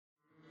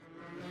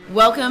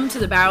Welcome to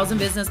the Barrels and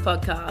Business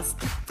Podcast.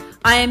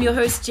 I am your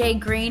host, Jay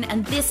Green,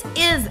 and this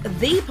is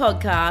the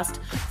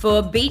podcast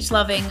for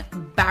beach-loving,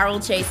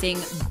 barrel-chasing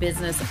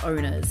business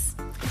owners.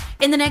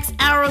 In the next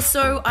hour or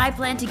so, I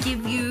plan to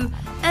give you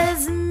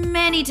as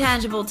many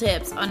tangible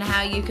tips on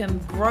how you can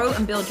grow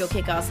and build your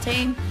kick-ass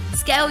team,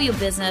 scale your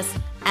business,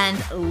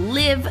 and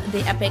live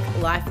the epic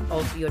life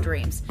of your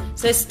dreams.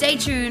 So stay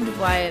tuned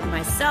while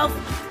myself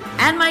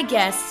and my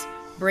guests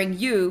bring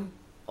you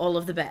all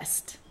of the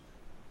best.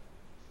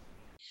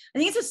 I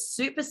think it's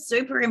a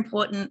super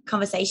important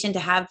conversation to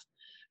have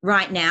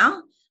right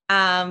now.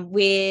 I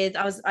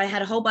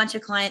had a whole bunch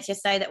of clients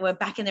yesterday that were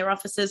back in their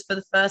offices for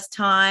the first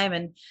time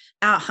and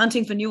out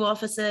hunting for new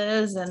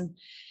offices, and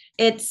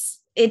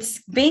it's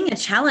being a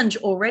challenge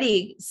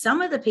already.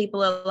 Some of the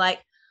people are like,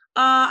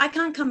 "Oh, I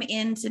can't come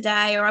in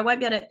today," or I'll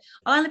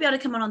only be able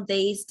to come on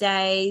these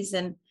days,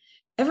 and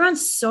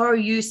everyone's so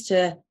used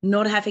to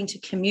not having to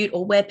commute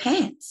or wear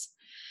pants,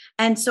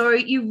 and so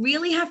you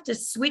really have to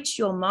switch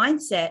your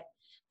mindset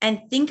and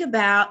think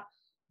about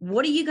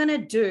what are you going to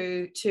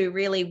do to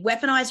really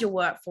weaponize your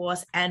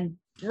workforce and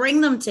bring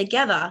them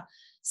together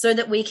so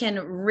that we can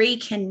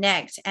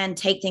reconnect and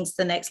take things to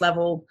the next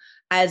level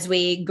as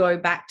we go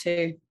back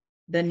to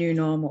the new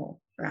normal,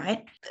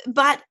 right?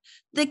 But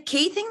the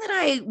key thing that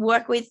I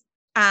work with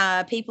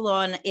people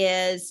on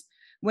is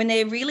when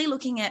they're really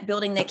looking at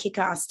building their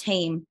kick-ass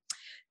team,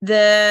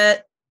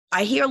 I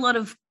hear a lot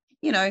of,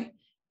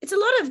 it's a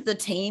lot of the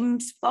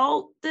team's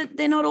fault that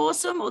they're not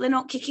awesome or they're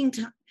not kicking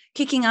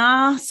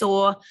ass,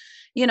 or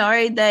where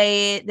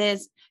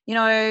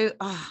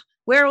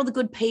are all the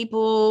good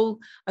people?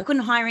 I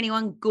couldn't hire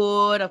anyone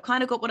good. I've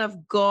kind of got what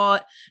I've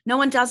got. No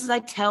one does as I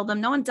tell them.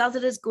 No one does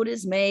it as good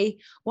as me.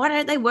 Why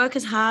don't they work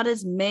as hard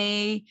as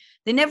me?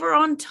 They're never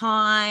on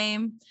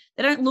time.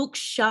 They don't look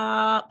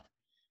sharp.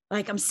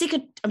 Like I'm sick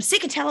of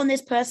telling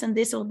this person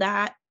this or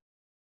that.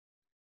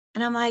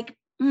 And I'm like,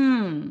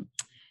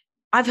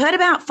 I've heard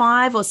about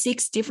 5 or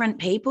 6 different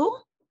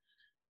people.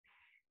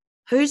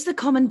 Who's the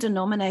common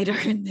denominator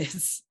in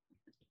this?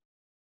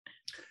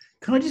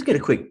 Can I just get a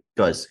quick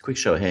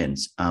show of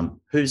hands?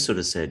 Who sort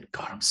of said,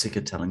 God, I'm sick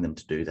of telling them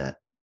to do that?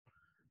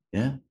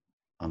 Yeah.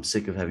 I'm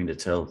sick of having to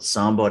tell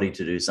somebody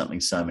to do something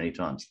so many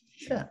times.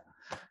 Yeah.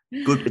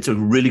 Good. It's a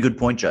really good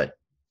point, Jay.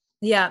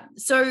 Yeah.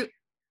 So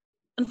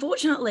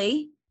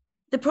unfortunately,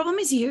 the problem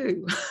is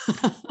you.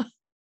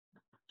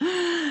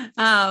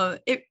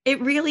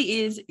 It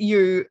really is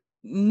you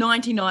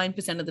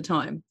 99% of the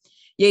time.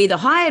 You're either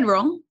hired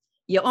wrong,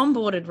 you're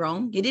onboarded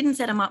wrong, you didn't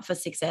set them up for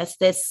success.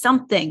 There's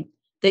something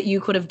that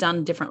you could have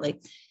done differently.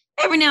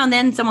 Every now and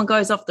then someone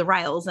goes off the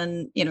rails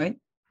and,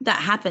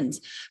 that happens.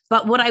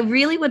 But what I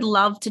really would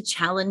love to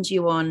challenge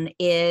you on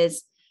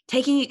is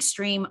taking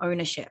extreme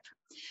ownership.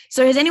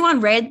 So has anyone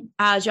read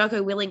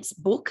Jocko Willink's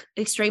book,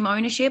 Extreme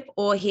Ownership,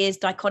 or his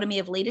Dichotomy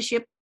of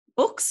Leadership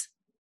books?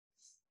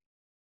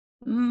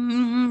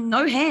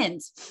 No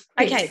hands.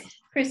 Okay.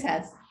 Chris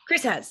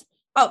has.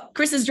 Oh,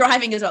 Chris is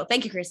driving as well.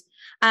 Thank you, Chris.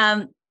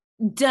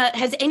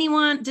 Does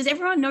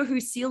everyone know who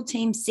SEAL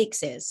Team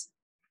 6 is?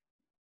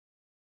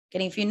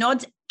 Getting a few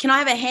nods. Can I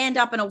have a hand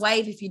up and a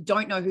wave if you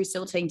don't know who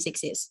SEAL Team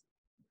 6 is?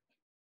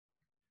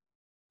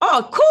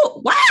 Oh,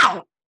 cool.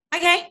 Wow.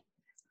 Okay.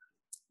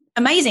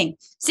 Amazing.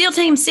 SEAL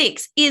Team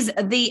 6 is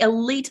the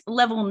elite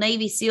level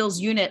Navy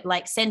SEALs unit,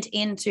 like sent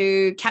in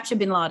to capture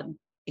bin Laden,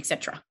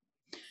 etc.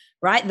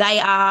 Right?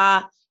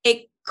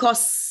 It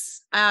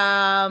costs,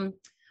 I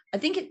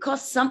think it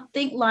costs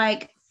something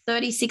like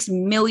 $36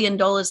 million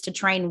to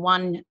train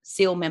one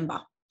SEAL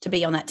member to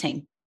be on that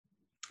team.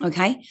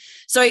 Okay.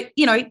 So,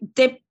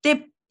 they're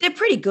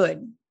pretty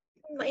good.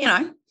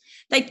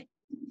 They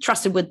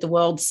trusted with the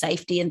world's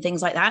safety and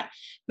things like that. I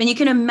mean, you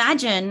can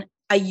imagine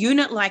a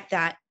unit like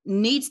that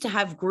needs to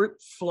have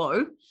group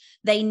flow.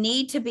 They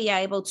need to be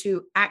able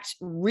to act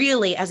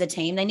really as a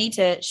team. They need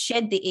to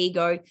shed the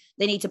ego.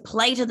 They need to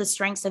play to the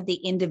strengths of the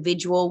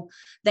individual.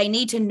 They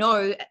need to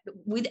know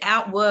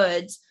without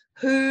words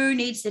who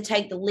needs to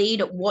take the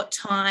lead at what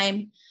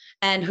time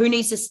and who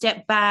needs to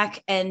step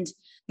back. And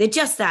they're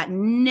just that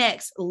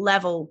next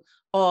level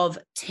of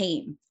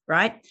team,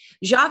 right?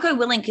 Jocko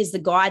Willink is the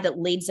guy that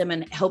leads them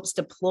and helps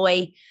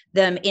deploy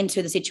them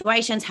into the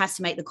situations, has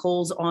to make the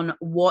calls on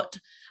what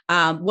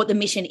the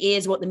mission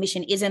is, what the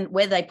mission isn't,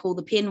 where they pull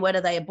the pin, where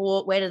do they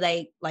abort, where do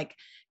they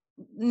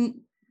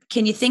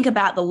can you think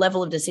about the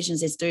level of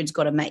decisions this dude's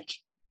got to make?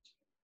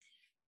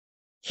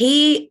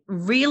 He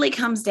really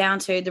comes down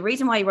to the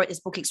reason why he wrote this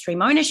book,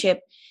 Extreme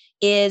Ownership,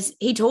 is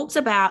he talks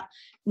about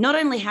not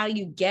only how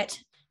you get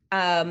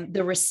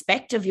the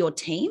respect of your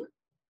team,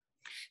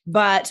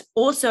 but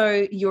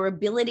also your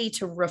ability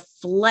to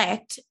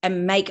reflect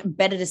and make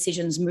better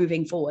decisions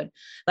moving forward.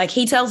 Like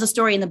he tells a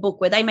story in the book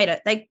where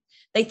they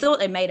thought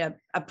they made a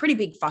pretty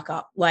big fuck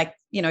up. Like,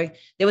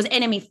 there was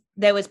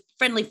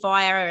friendly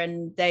fire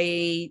and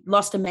they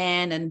lost a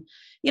man, and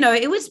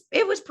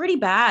it was pretty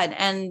bad.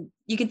 And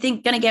you could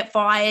think going to get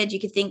fired. You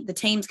could think the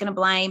team's going to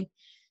blame.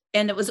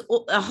 And it was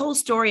a whole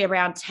story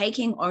around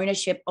taking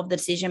ownership of the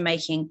decision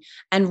making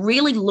and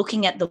really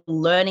looking at the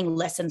learning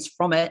lessons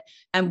from it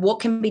and what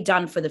can be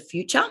done for the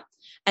future.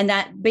 And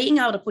that being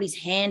able to put his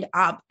hand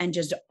up and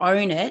just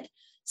own it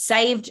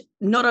saved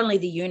not only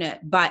the unit,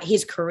 but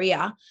his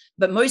career.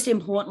 But most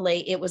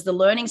importantly, it was the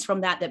learnings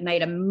from that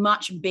made a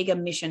much bigger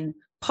mission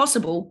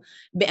possible.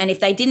 And if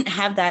they didn't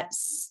have that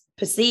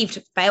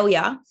perceived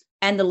failure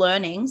and the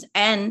learnings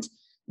and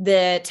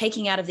the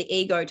taking out of the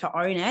ego to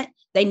own it,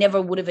 they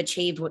never would have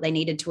achieved what they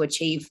needed to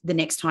achieve the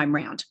next time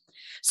round.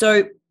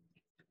 So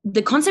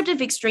the concept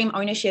of extreme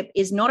ownership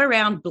is not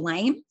around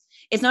blame.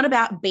 It's not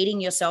about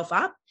beating yourself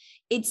up.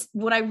 It's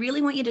what I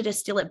really want you to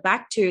distill it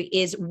back to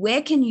is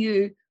where can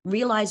you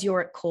realize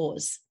you're at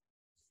cause,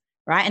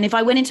 right? And if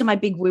I went into my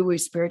big woo-woo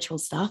spiritual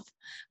stuff,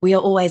 we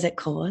are always at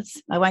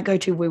cause. I won't go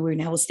too woo-woo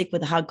now. We'll stick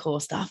with the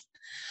hardcore stuff.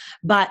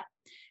 But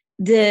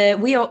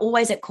we are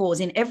always at cause.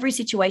 In every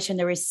situation,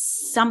 there is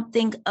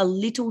something, a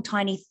little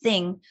tiny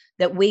thing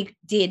that we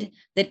did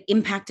that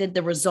impacted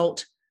the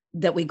result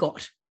that we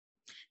got.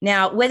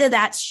 Now, whether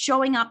that's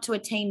showing up to a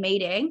team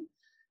meeting,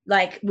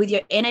 like with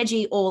your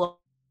energy all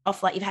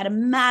off, like you've had a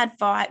mad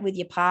fight with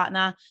your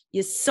partner,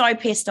 you're so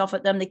pissed off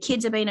at them, the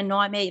kids have been a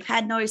nightmare, you've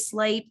had no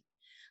sleep,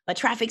 the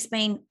traffic's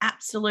been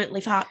absolutely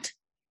fucked,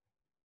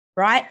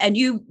 right? And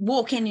you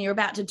walk in and you're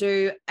about to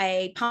do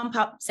a pump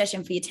up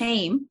session for your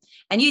team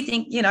and you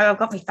think, I've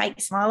got my fake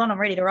smile on, I'm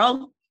ready to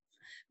roll.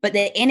 But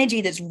the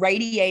energy that's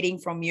radiating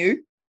from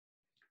you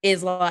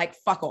is like,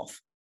 fuck off.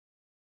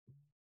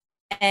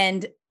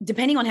 And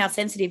depending on how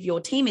sensitive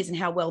your team is and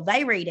how well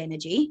they read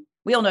energy,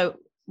 we all know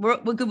we're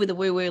good with the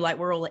woo-woo, like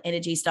we're all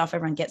energy stuff.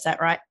 Everyone gets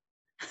that, right?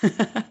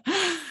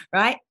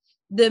 Right?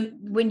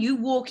 When you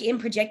walk in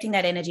projecting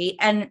that energy,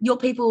 and your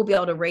people will be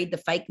able to read the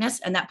fakeness,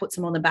 and that puts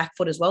them on the back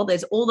foot as well.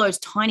 There's all those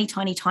tiny,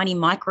 tiny, tiny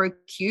micro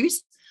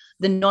cues,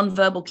 the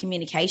nonverbal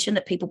communication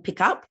that people pick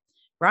up,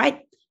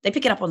 right? They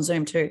pick it up on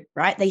Zoom too,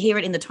 right? They hear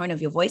it in the tone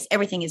of your voice.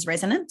 Everything is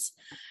resonance.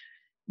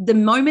 The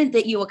moment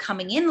that you are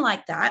coming in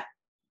like that,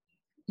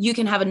 you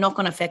can have a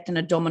knock-on effect and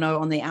a domino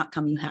on the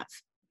outcome you have,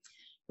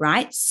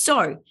 right?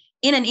 So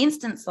in an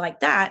instance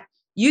like that,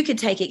 you could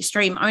take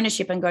extreme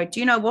ownership and go,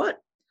 do you know what?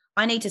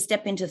 I need to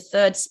step into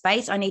third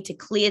space. I need to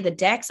clear the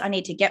decks. I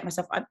need to get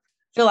myself, I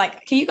feel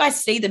like, can you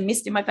guys see the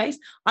mist in my face?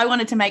 I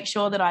wanted to make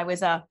sure that I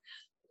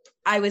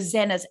was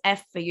zen as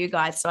F for you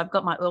guys. So I've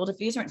got my oil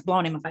diffuser and it's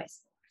blowing in my face.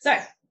 So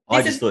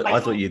I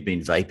thought you'd been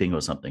vaping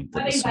or something.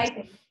 I've been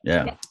vaping.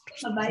 Yeah.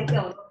 I'm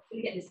vaping.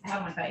 Get this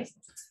out of my face.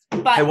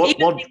 But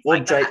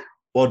hey,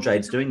 while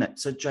Jade's doing that,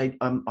 so Jade,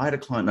 I had a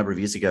client a number of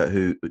years ago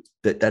who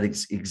that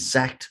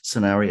exact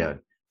scenario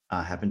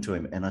happened to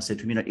him, and I said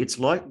to him, it's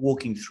like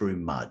walking through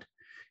mud.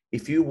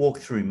 If you walk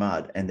through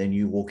mud and then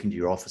you walk into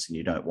your office and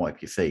you don't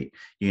wipe your feet,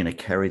 you're going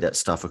to carry that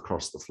stuff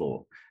across the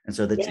floor. And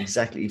so that's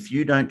exactly, if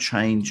you don't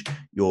change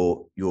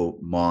your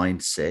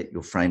mindset,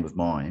 your frame of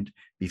mind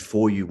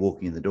before you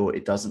walk in the door,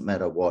 it doesn't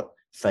matter what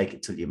fake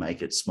it till you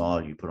make it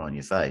smile you put on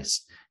your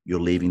face. You're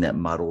leaving that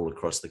mud all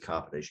across the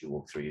carpet as you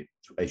walk through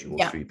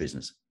your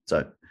business.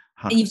 So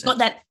 100%.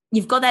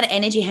 you've got that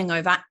energy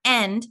hangover,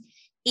 and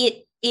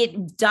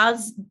it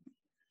does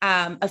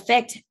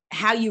affect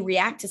how you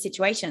react to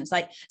situations.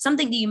 Like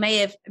something that you may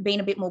have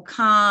been a bit more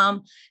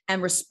calm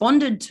and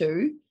responded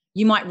to,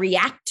 you might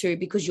react to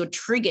because you're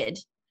triggered.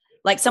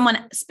 Like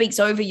someone speaks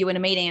over you in a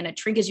meeting and it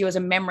triggers you as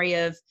a memory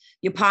of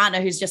your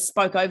partner who's just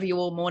spoke over you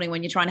all morning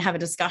when you're trying to have a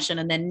discussion,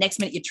 and then next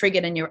minute you're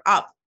triggered and you're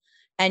up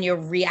and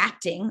you're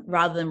reacting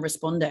rather than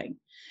responding.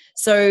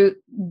 So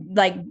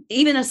like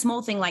even a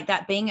small thing like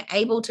that, being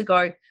able to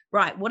go,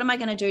 right, what am I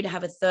going to do to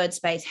have a third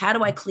space? How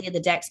do I clear the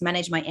decks,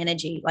 manage my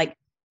energy? Like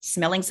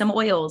smelling some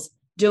oils,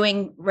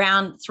 doing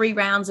 3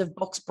 rounds of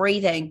box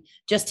breathing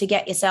just to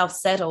get yourself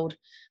settled,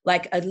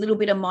 like a little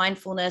bit of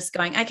mindfulness,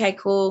 going, okay,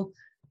 cool.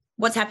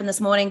 What's happened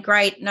this morning?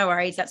 Great. No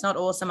worries. That's not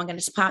awesome. I'm going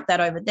to just park that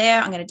over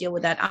there. I'm going to deal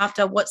with that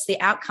after. What's the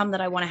outcome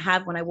that I want to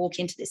have when I walk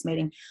into this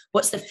meeting?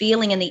 What's the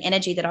feeling and the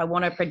energy that I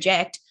want to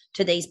project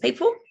to these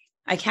people?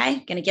 Okay,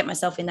 going to get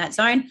myself in that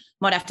zone.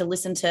 Might have to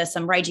listen to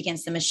some Rage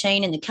Against the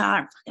Machine in the car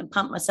and fucking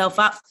pump myself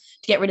up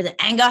to get rid of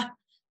the anger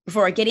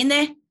before I get in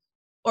there.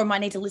 Or I might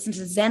need to listen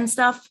to Zen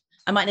stuff.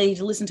 I might need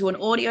to listen to an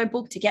audio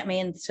book to get me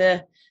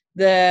into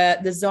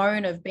the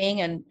zone of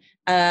being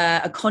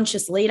a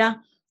conscious leader.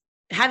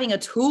 Having a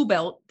tool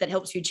belt that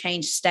helps you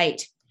change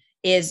state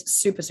is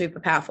super,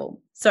 super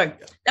powerful. So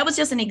that was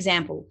just an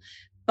example.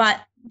 But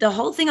the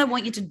whole thing I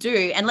want you to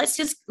do, and let's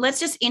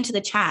just into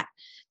the chat,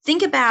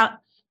 think about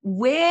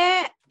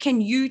where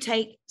can you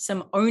take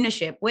some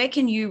ownership? Where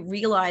can you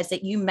realize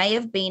that you may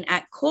have been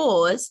at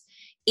cause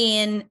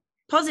in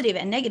positive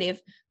and negative,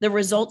 the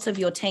results of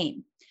your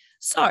team?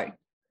 So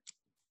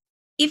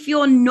if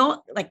you're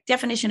not, like,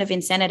 definition of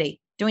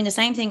insanity, doing the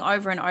same thing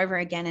over and over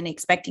again and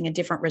expecting a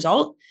different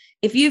result.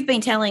 If you've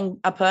been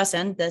telling a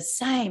person the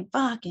same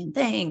fucking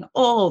thing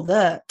all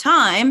the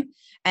time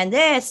and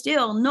they're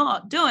still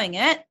not doing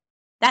it,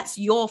 that's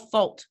your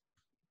fault.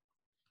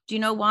 Do you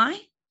know why?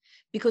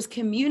 Because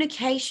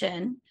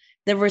communication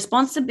The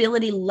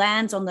responsibility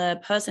lands on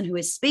the person who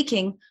is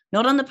speaking,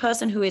 not on the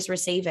person who is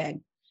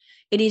receiving.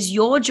 It is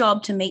your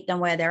job to meet them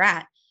where they're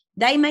at.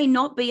 They may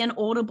not be an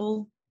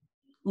audible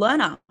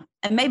learner,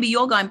 and maybe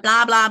you're going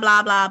blah, blah,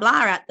 blah, blah,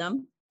 blah at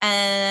them,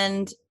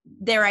 and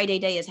they're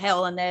ADD as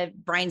hell and their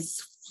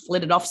brains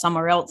flitted off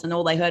somewhere else and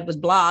all they heard was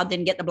blah,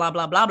 didn't get the blah,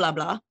 blah, blah, blah,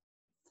 blah,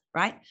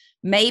 right?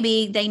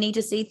 Maybe they need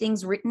to see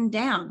things written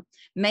down.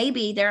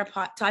 Maybe they're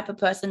a type of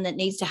person that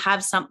needs to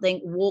have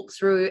something walked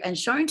through and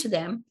shown to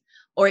them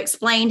or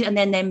explained and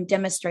then them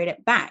demonstrate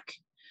it back.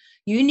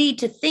 You need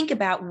to think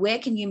about where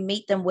can you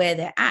meet them where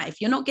they're at.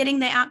 If you're not getting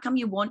the outcome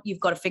you want, you've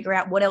got to figure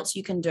out what else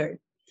you can do.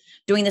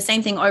 Doing the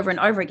same thing over and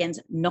over again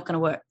is not going to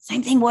work.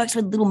 Same thing works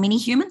with little mini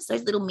humans,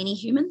 those little mini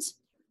humans.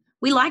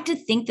 We like to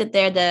think that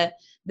they're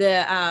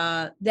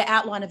the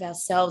outline of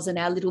ourselves and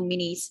our little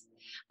minis.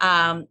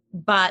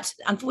 But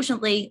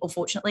unfortunately or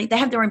fortunately, they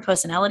have their own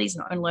personalities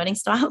and own learning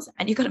styles,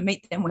 and you've got to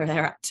meet them where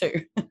they're at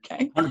too.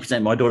 Okay.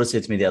 100%. My daughter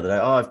said to me the other day,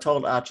 I've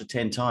told Archer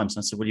 10 times.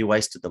 And I said, well, you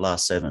wasted the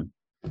last 7.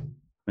 I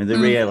mean, the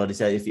reality is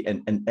that if you,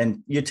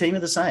 and your team are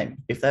the same.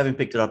 If they haven't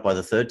picked it up by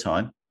the 3rd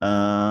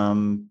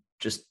time,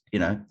 just,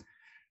 if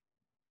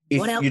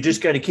you're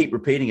just going to keep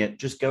repeating it,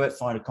 just go out,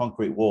 find a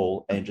concrete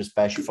wall and just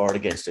bash your forehead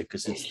against it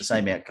because it's the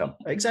same outcome.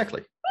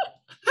 Exactly.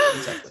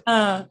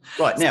 Right.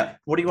 Now,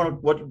 what do you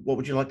want? What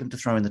would you like them to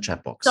throw in the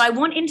chat box? So I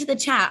want into the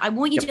chat. I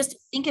want you just to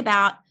think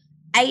about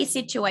a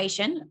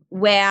situation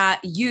where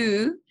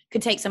you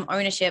could take some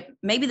ownership.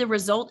 Maybe the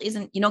result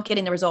isn't, you're not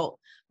getting the result.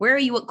 Where are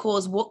you at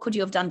cause? What could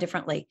you have done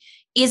differently?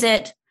 Is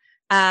it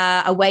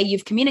a way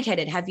you've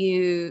communicated? Have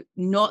you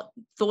not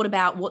thought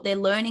about what their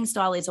learning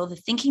style is or the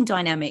thinking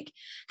dynamic?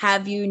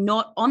 Have you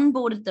not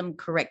onboarded them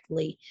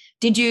correctly?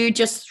 Did you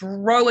just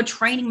throw a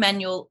training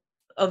manual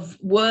of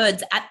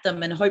words at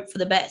them and hope for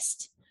the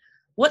best?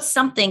 What's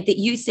something that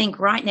you think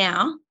right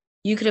now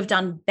you could have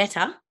done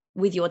better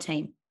with your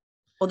team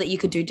or that you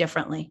could do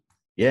differently?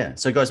 Yeah.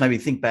 So guys, maybe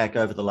think back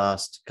over the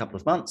last couple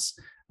of months.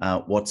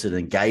 What's an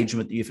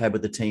engagement that you've had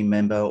with a team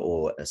member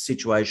or a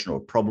situation or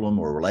a problem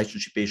or a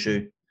relationship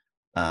issue?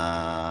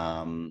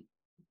 And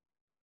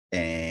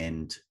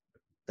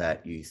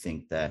that you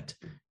think that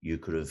you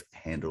could have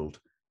handled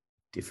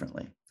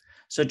differently.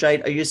 So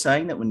Jade, are you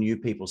saying that when new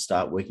people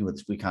start working with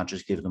us, we can't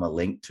just give them a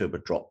link to a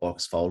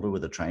Dropbox folder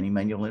with a training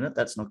manual in it?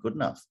 That's not good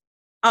enough.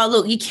 Oh,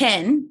 look, you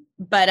can,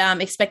 but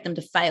expect them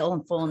to fail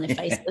and fall on their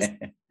faces.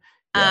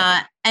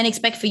 And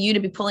expect for you to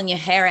be pulling your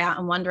hair out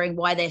and wondering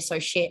why they're so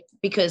shit,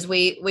 because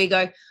we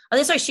go, oh,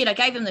 they're so shit. I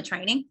gave them the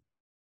training.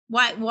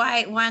 Why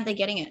aren't they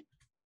getting it?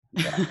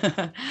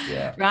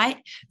 Yeah. Right.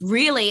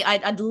 Really,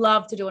 I'd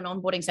love to do an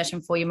onboarding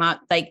session for you,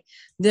 Mark. Like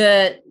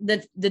the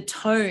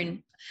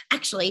tone.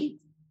 Actually,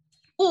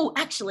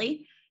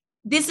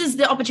 this is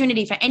the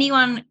opportunity for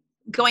anyone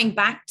going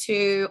back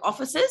to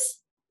offices,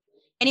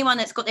 anyone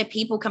that's got their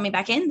people coming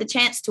back in, the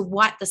chance to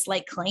wipe the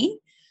slate clean.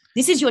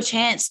 This is your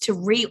chance to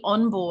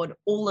re-onboard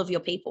all of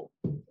your people.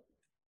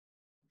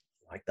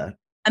 Like that.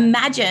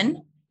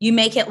 Imagine you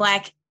make it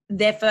like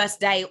their first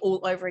day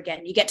all over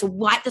again. You get to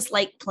wipe the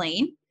slate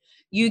clean.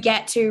 You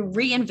get to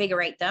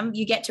reinvigorate them.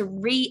 You get to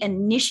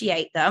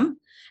reinitiate them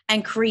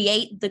and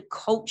create the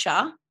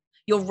culture,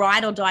 your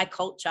ride or die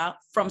culture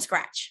from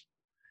scratch.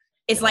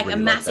 It's like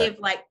really a massive,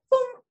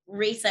 boom,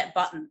 reset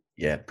button.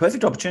 Yeah,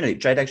 perfect opportunity.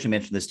 Jade actually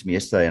mentioned this to me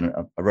yesterday, and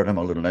I wrote on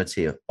my little notes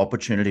here.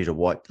 Opportunity to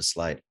wipe the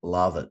slate.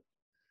 Love it.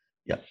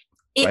 Yeah,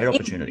 great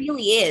opportunity. It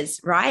really is,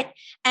 right?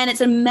 And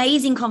it's an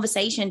amazing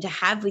conversation to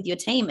have with your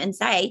team and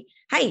say,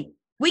 hey,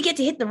 we get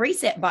to hit the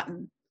reset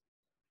button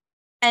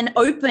and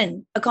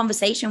open a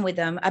conversation with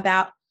them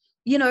about,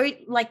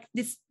 like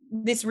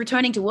this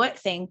returning to work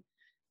thing.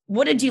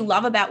 What did you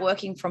love about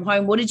working from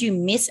home? What did you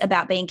miss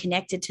about being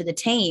connected to the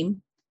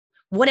team?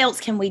 What else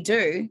can we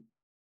do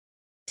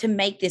to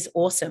make this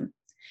awesome?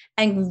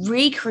 And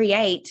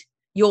recreate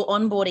your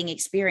onboarding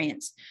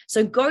experience.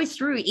 So go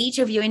through each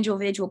of your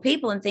individual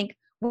people and think,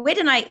 where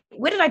did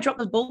I drop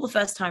the ball the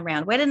first time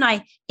around? Where didn't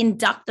I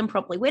induct them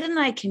properly? Where didn't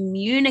I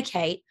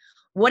communicate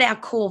what our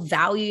core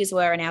values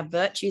were and our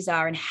virtues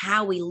are and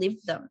how we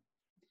live them?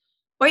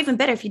 Or even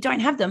better, if you don't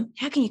have them,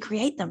 how can you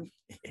create them?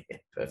 Yeah,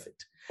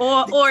 perfect.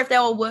 Or if they're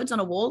all words on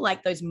a wall,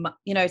 like those,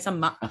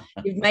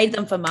 you've made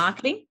them for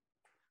marketing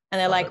and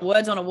they're like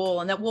words on a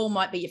wall, and that wall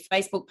might be your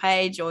Facebook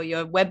page or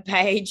your web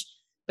page,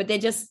 but they're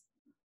just,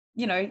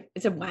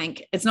 it's a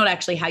wank. It's not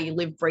actually how you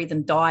live, breathe,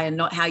 and die, and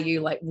not how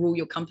you rule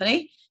your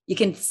company. You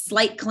can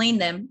slate clean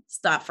them,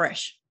 start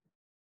fresh.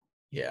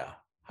 Yeah,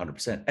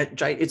 100%.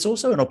 Jade, it's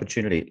also an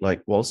opportunity,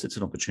 whilst it's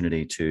an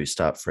opportunity to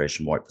start fresh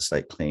and wipe the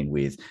slate clean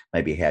with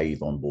maybe how you've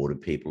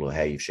onboarded people or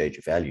how you've shared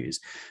your values.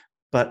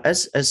 But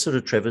as sort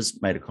of Trevor's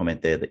made a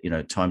comment there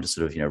that, time to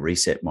sort of,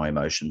 reset my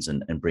emotions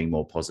and bring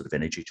more positive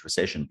energy to a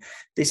session.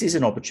 This is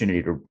an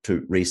opportunity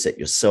to reset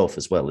yourself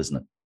as well, isn't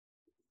it?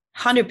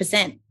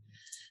 100%.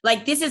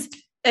 This is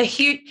a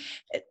huge,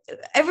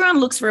 everyone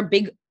looks for a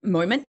big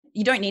moment.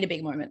 You don't need a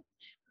big moment.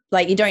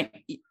 You don't,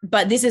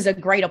 but this is a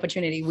great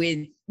opportunity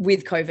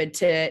with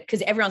COVID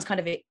because everyone's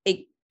kind of,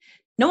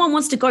 no one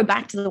wants to go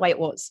back to the way it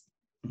was,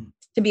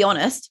 to be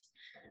honest.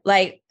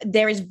 Like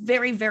there is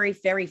very, very,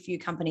 very few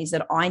companies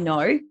that I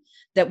know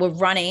that were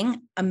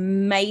running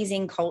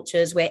amazing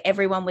cultures where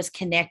everyone was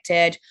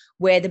connected,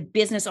 where the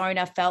business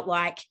owner felt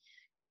like,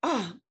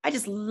 oh, I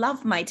just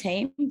love my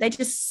team. They're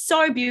just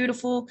so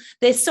beautiful.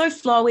 They're so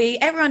flowy.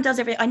 Everyone does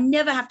everything. I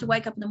never have to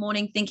wake up in the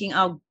morning thinking,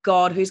 oh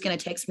God, who's going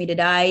to text me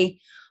today?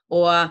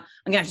 Or I'm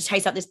going to have to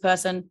chase up this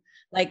person.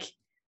 Like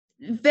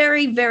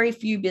very, very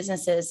few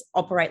businesses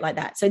operate like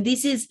that. So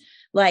this is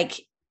like,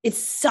 it's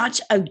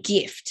such a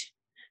gift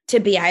to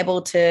be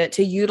able to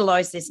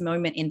utilize this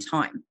moment in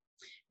time.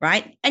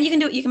 Right. And you can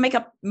do it. You can make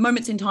up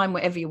moments in time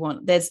wherever you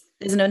want. There's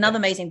another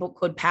amazing book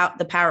called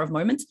The Power of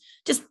Moments.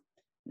 Just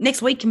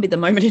next week can be the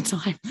moment in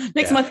time.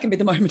 Next month can be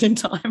the moment in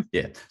time.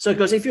 Yeah. So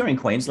guys, if you're in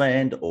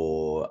Queensland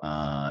or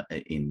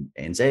in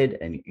NZ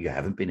and you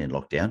haven't been in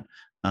lockdown,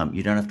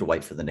 you don't have to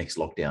wait for the next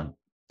lockdown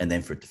and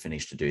then for it to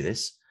finish to do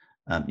this.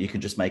 You can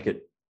just make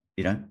it,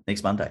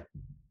 next Monday.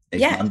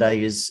 Next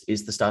Monday is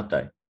the start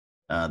day.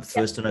 The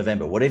 1st of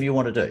November, whatever you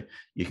want to do,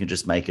 you can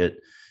just make it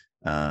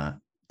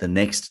the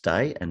next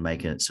day and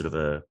make it sort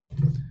of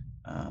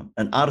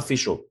an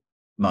artificial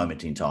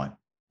moment in time.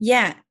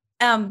 Yeah.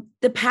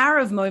 The power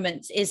of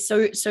moments is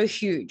so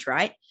huge,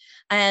 right?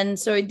 And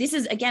so this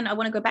is, again, I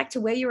want to go back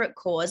to where you're at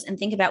Cause and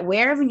think about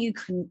wherever you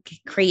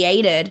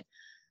created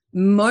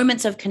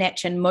moments of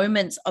connection,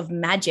 moments of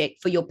magic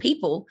for your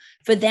people,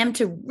 for them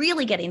to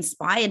really get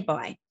inspired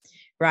by,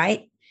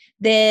 right?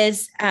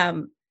 There's,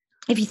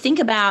 if you think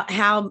about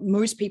how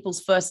most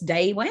people's first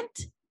day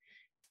went,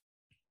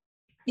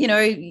 you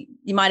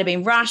might have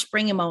been rushed,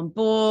 bring them on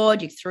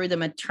board. You threw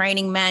them a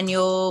training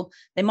manual.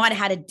 They might have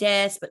had a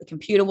desk, but the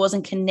computer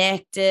wasn't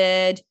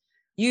connected.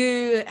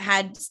 You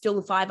had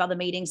still 5 other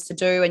meetings to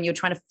do and you're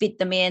trying to fit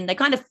them in. They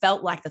kind of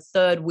felt like the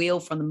third wheel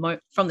from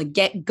the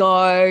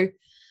get-go.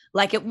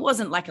 Like it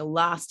wasn't like a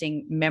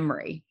lasting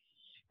memory,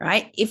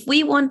 right? If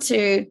we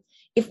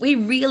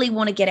really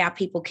want to get our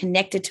people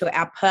connected to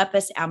our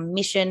purpose, our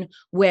mission,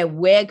 where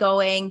we're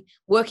going,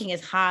 working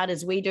as hard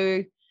as we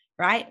do,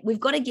 right? We've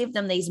got to give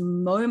them these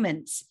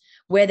moments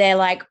where they're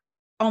like,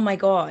 oh my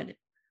God,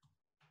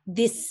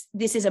 this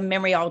is a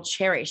memory I'll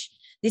cherish.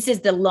 This is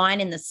the line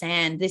in the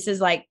sand. This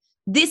is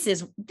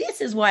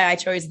why I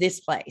chose this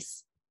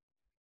place.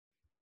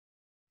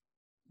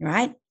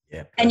 Right? Yeah.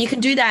 Perfect. And you can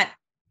do that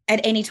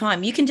at any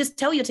time. You can just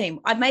tell your team,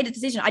 I've made a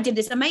decision. I did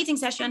this amazing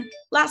session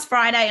last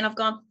Friday and I've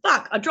gone,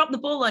 fuck, I dropped the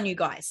ball on you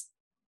guys.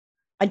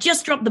 I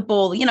just dropped the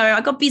ball.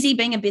 I got busy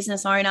being a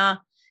business owner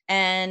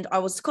and I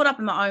was caught up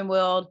in my own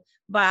world,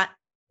 but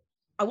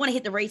I want to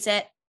hit the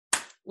reset.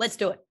 Let's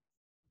do it.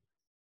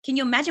 Can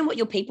you imagine what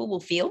your people will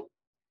feel?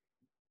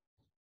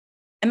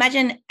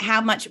 Imagine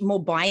how much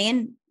more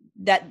buy-in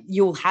that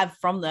you'll have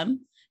from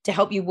them to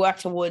help you work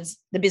towards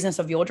the business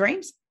of your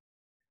dreams.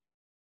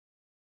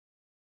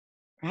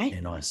 Right?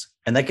 Yeah, nice.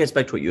 And that gets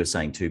back to what you were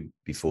saying too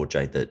before,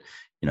 Jade, that,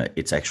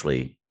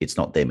 it's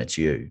not them, it's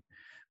you.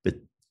 But,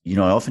 I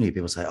often hear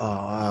people say, oh,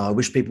 I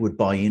wish people would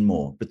buy in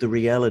more. But the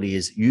reality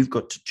is you've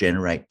got to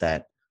generate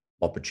that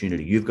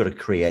opportunity. You've got to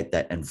create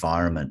that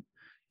environment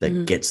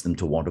that gets them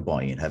to want to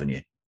buy in, haven't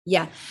you?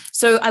 Yeah.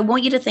 So I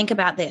want you to think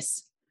about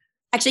this.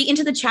 Actually,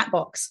 into the chat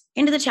box,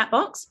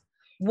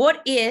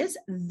 what is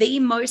the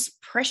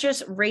most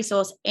precious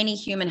resource any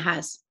human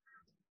has?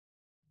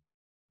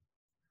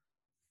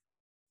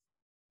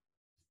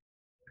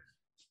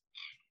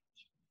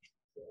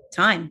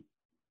 Time.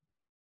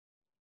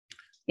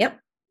 Yep.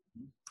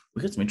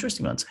 We've got some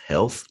interesting ones.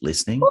 Health,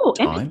 listening, Ooh,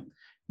 time,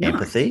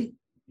 empathy.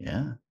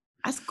 Yeah.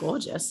 That's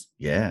gorgeous.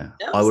 Yeah.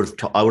 I would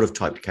have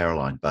typed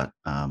Caroline, but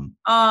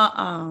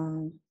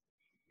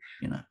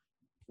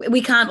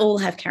we can't all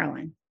have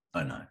Caroline.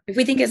 I know. If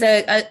we think as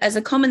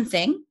a common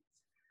thing,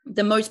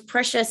 the most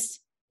precious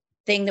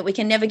thing that we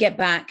can never get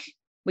back,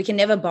 we can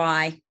never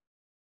buy,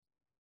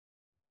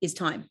 is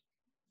time.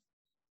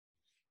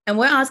 And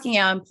we're asking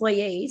our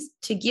employees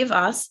to give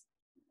us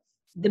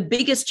the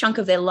biggest chunk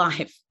of their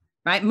life,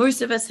 right?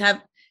 Most of us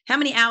have, how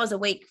many hours a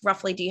week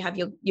roughly do you have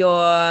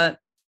your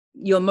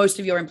most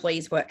of your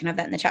employees work? Can I have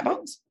that in the chat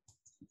box?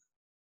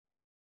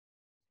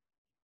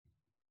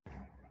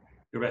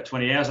 You're about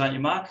 20 hours, aren't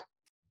you, Mark?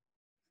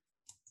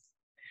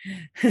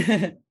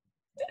 That's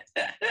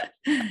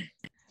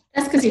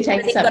because you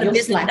take up your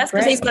slack. That's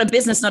because he's got a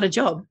business, not a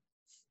job.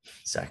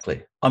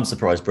 Exactly. I'm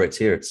surprised Brett's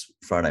here. It's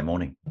Friday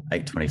morning,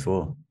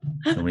 8:24.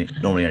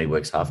 Normally only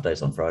works half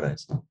days on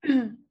Fridays.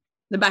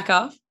 The back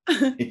half.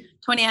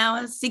 20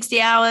 hours,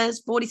 60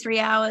 hours, 43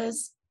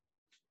 hours.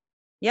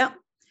 Yep.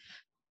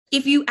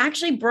 If you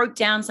actually broke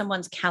down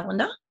someone's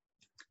calendar,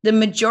 the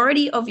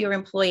majority of your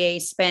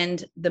employees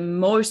spend the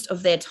most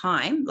of their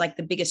time, like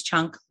the biggest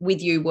chunk,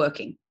 with you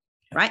working,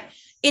 right?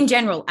 In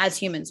general, as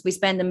humans, we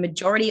spend the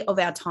majority of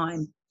our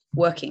time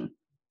working.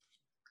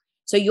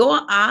 So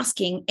you're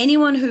asking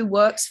anyone who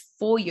works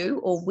for you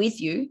or with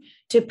you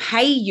to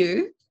pay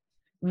you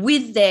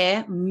with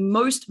their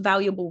most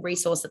valuable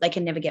resource that they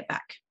can never get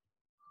back,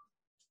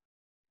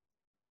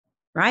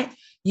 right?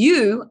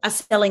 You are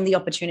selling the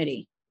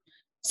opportunity.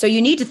 So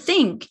you need to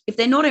think, if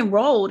they're not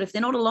enrolled, if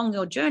they're not along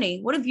your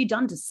journey, what have you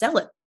done to sell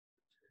it?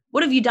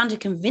 What have you done to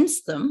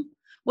convince them?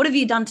 What have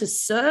you done to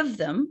serve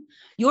them?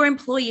 Your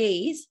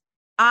employees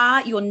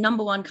are your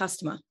number one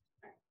customer.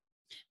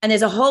 And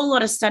there's a whole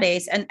lot of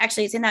studies, and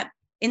actually it's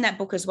in that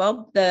book as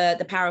well,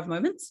 the Power of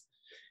Moments,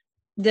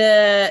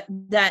 that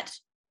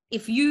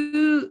if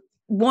you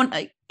want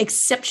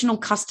exceptional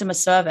customer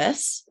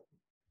service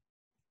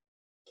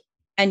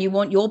and you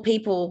want your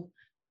people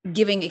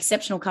giving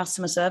exceptional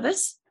customer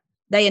service,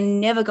 they are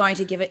never going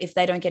to give it if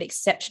they don't get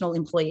exceptional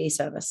employee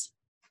service.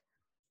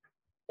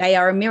 They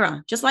are a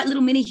mirror, just like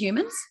little mini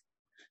humans.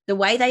 The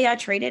way they are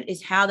treated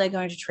is how they're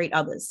going to treat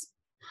others.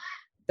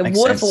 The Makes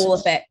waterfall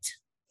sense. effect,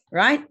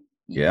 right?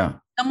 Yeah.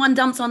 Someone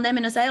dumps on them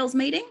in a sales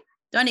meeting.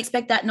 Don't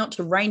expect that not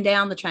to rain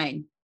down the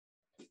chain.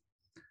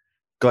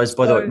 Guys,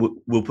 by the way,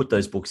 we'll put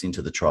those books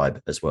into the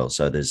tribe as well.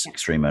 So there's Yeah.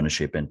 Extreme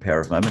Ownership and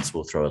Power of Moments.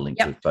 We'll throw a link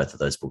to both of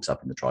those books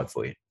up in the tribe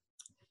for you.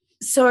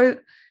 So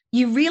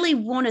you really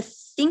want to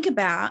think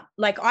about,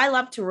 like, I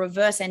love to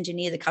reverse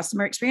engineer the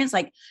customer experience.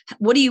 Like,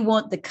 what do you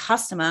want the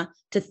customer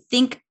to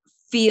think,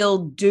 feel,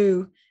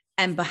 do,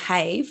 and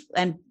behave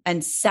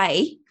and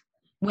say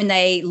when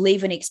they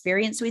leave an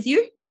experience with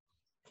you?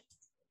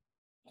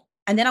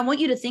 And then I want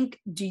you to think,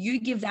 do you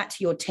give that to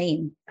your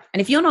team? And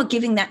if you're not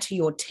giving that to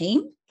your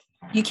team,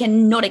 you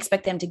cannot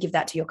expect them to give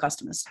that to your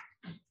customers.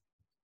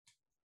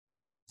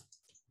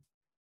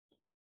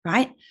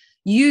 Right?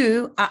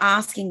 You are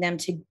asking them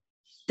to,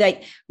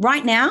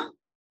 right now,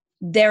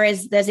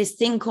 there's this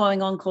thing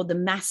going on called the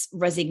mass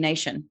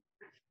resignation.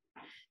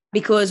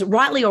 Because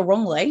rightly or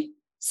wrongly,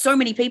 so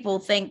many people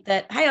think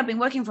that, hey, I've been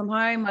working from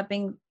home, I've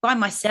been by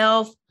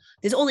myself,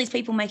 there's all these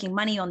people making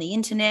money on the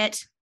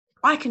internet.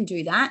 I can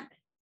do that.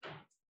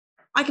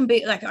 I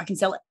can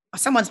sell it.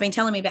 Someone's been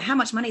telling me about how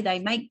much money they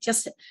make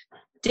just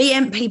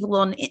DM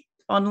people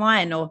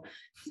online or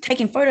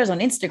taking photos on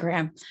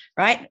Instagram,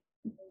 right?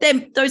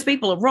 Those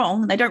people are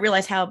wrong. They don't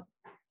realize how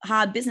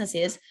hard business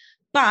is.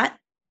 But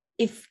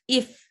if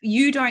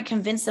you don't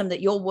convince them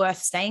that you're worth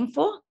staying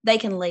for, they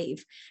can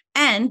leave.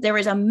 And there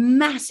is a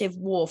massive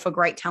war for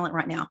great talent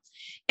right now.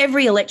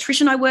 Every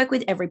electrician I work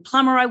with, every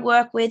plumber I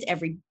work with,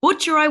 every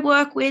butcher I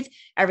work with,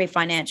 every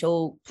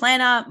financial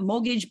planner,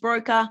 mortgage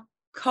broker,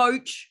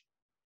 coach,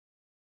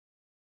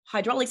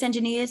 hydraulics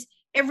engineers,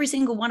 every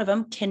single one of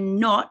them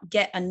cannot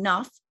get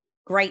enough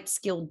great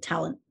skilled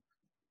talent.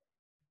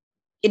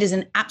 It is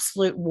an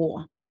absolute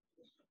war,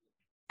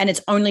 and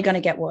it's only going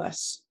to get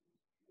worse.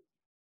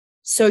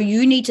 So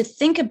you need to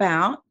think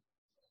about,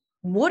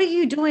 what are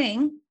you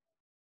doing?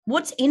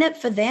 What's in it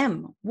for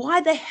them? Why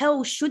the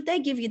hell should they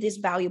give you this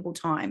valuable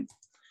time?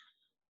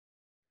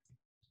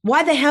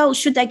 Why the hell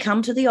should they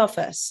come to the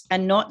office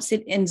and not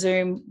sit in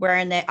Zoom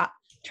wearing their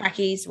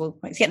trackies? Well,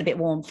 it's getting a bit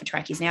warm for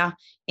trackies now,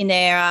 in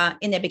their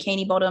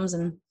bikini bottoms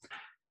and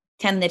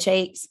tanning their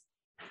cheeks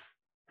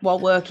while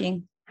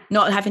working,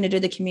 not having to do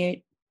the commute.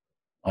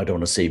 I don't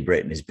want to see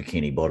Brett in his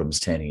bikini bottoms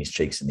tanning his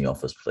cheeks in the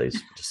office,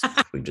 please.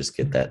 We just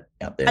get that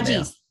out there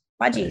now.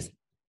 Budgies.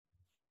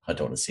 I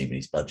don't want to see him in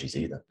his budgies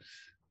either.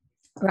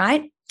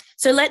 Right?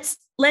 So let's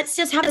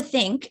just have a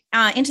think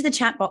into the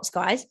chat box,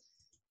 guys.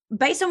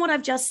 Based on what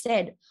I've just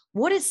said,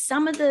 what is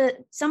some of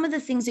the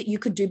things that you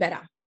could do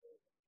better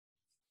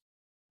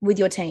with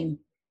your team?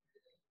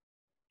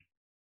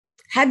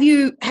 Have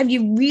you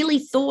really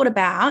thought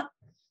about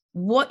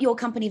what your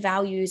company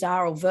values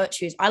are, or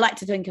virtues? I like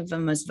to think of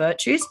them as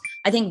virtues.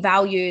 I think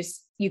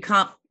values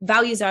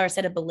are a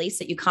set of beliefs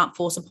that you can't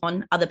force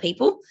upon other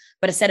people,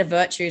 but a set of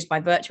virtues, by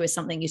virtue, is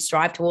something you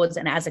strive towards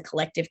and as a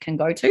collective can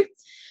go to.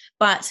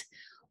 But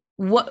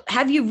what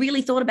have you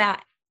really thought about?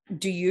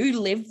 Do you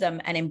live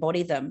them and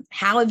embody them?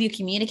 How have you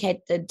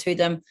communicated to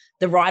them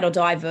the ride or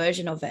die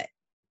version of it?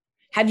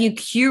 Have you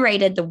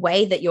curated the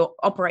way that your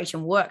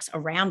operation works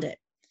around it?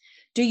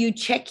 Do you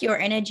check your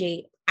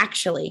energy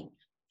actually,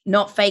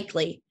 not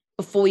fakely,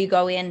 before you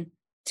go in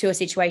to a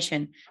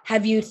situation?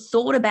 Have you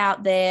thought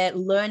about their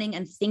learning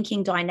and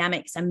thinking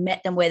dynamics and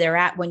met them where they're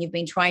at when you've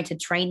been trying to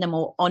train them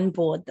or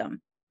onboard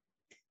them?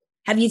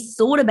 Have you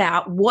thought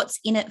about what's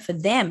in it for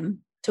them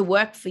to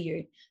work for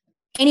you?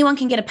 Anyone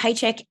can get a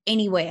paycheck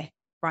anywhere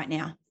right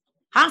now.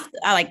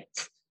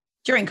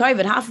 During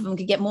COVID, half of them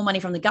could get more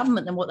money from the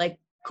government than what they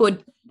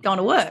could going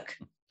to work.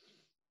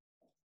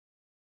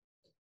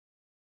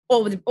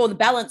 Or the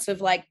balance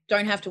of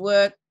don't have to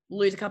work,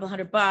 lose a couple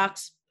 $100,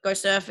 go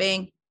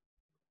surfing,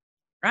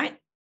 right?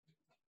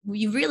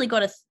 You really got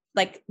to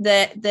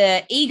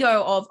the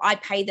ego of I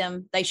pay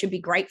them, they should be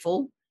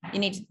grateful. You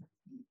need to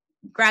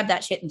grab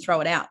that shit and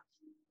throw it out.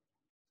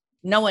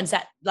 No one's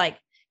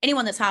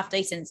anyone that's half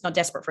decent is not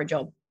desperate for a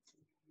job.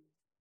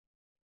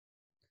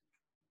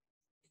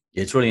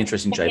 Yeah, it's really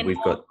interesting, Jade.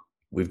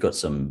 We've got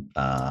some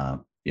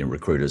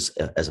recruiters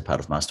as a part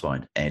of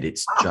Mastermind, and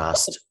it's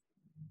just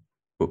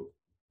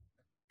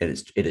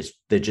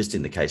they're just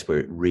in the case where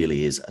it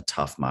really is a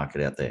tough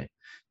market out there.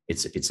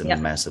 It's a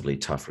massively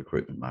tough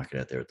recruitment market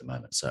out there at the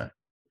moment. So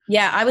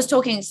yeah, I was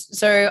talking.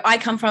 So I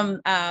come from,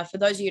 for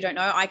those of you who don't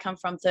know, I come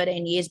from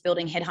 13 years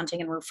building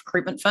headhunting and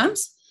recruitment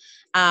firms.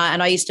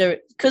 And I used to,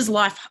 because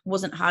life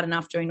wasn't hard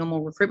enough doing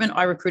normal recruitment,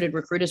 I recruited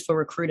recruiters for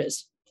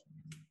recruiters.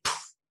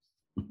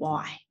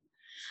 Why?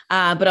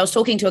 But I was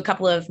talking to a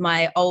couple of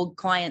my old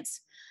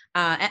clients,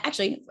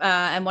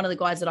 and one of the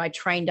guys that I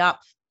trained up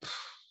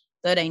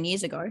 13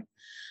 years ago.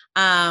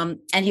 And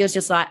he was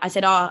just like, I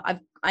said, I've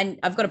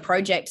got a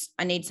project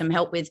I need some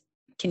help with.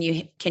 Can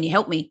you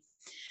help me?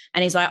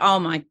 And he's like, oh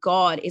my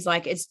God. He's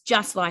like, it's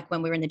just like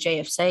when we were in the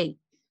GFC.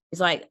 He's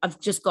like, I've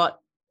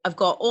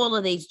got all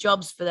of these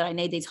jobs for that. I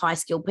need these high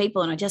skilled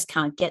people and I just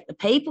can't get the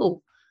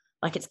people.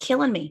 Like, it's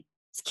killing me.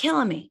 It's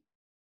killing me.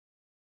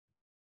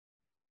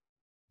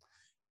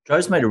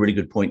 Joe's made a really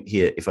good point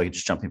here. If I could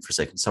just jump in for a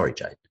second. Sorry,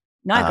 Jade.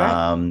 No,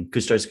 great.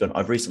 Because Joe's gone,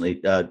 I've recently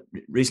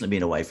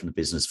been away from the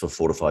business for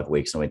 4 to 5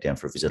 weeks. I went down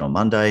for a visit on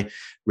Monday,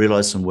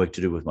 realized some work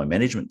to do with my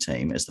management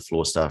team as the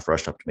floor staff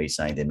rushed up to me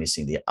saying they're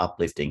missing the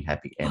uplifting,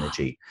 happy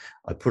energy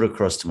I put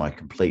across to my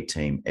complete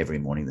team every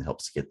morning that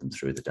helps get them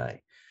through the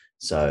day.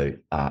 So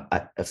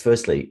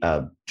firstly,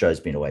 Joe's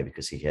been away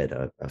because he had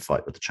a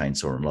fight with the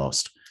chainsaw and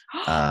lost.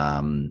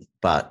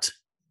 But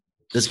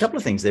there's a couple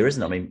of things there,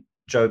 isn't it? I mean,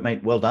 Joe,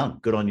 mate, well done.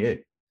 Good on you.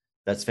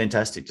 That's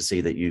fantastic to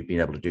see that you've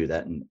been able to do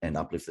that and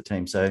uplift the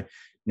team. So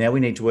now we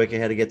need to work out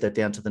how to get that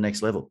down to the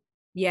next level.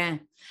 Yeah.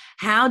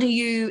 How do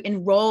you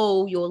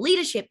enroll your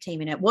leadership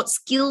team in it? What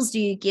skills do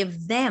you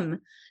give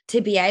them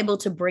to be able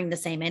to bring the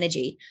same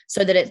energy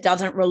so that it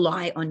doesn't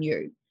rely on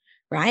you,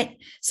 right?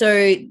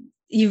 So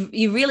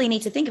you really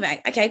need to think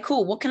about, okay,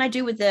 cool. What can I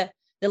do with the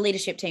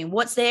leadership team?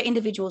 What's their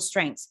individual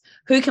strengths?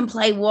 Who can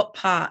play what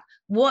part?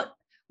 What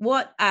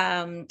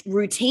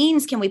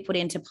routines can we put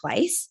into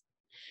place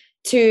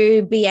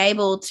to be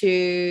able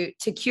to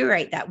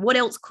curate that? What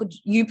else could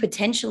you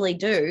potentially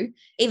do,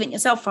 even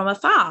yourself from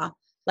afar?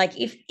 Like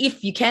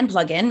if you can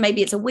plug in,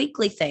 maybe it's a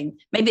weekly thing.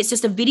 Maybe it's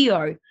just a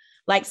video,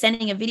 like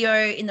sending a video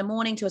in the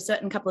morning to a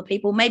certain couple of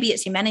people. Maybe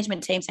it's your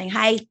management team saying,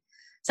 hey,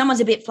 someone's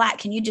a bit flat.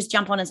 Can you just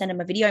jump on and send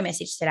them a video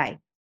message today?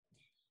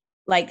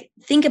 Like,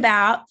 think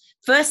about,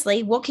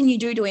 firstly, what can you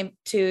do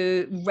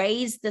to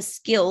raise the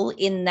skill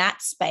in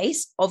that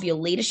space of your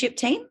leadership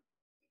team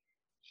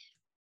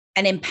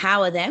and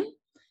empower them?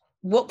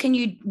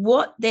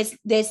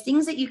 There's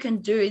things that you can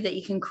do that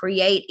you can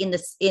create in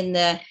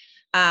the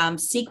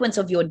sequence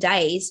of your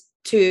days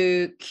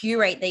to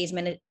curate these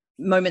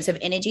moments of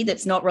energy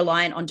that's not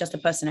reliant on just a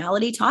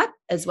personality type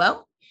as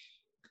well.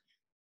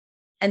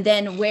 And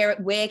then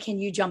where can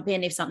you jump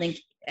in if something,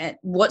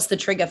 what's the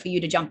trigger for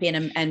you to jump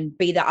in and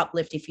be the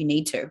uplift if you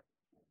need to?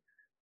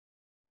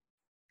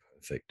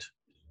 Perfect.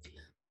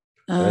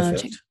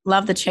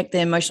 Love the check the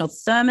emotional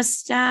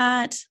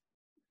thermostat.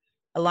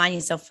 Align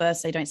yourself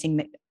first so you don't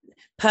sing.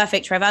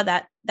 Perfect, Trevor.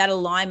 That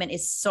alignment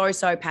is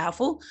so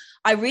powerful.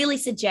 I really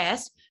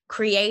suggest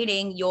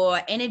creating your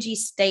energy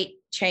state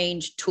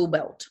change tool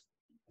belt,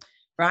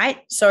 right?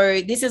 So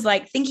this is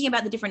like thinking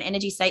about the different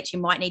energy states you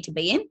might need to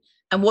be in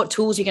and what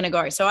tools you're going to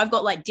go. So I've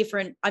got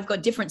different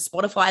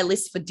Spotify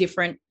lists for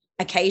different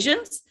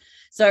occasions.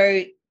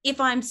 So if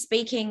I'm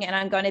speaking and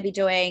I'm going to be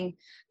doing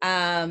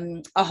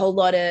a whole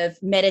lot of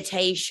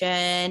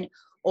meditation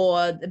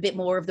or a bit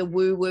more of the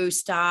woo-woo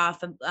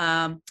stuff,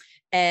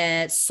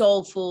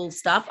 soulful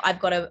stuff, I've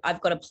got a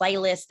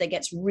playlist that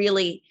gets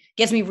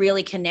me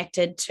really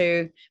connected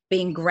to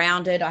being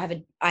grounded.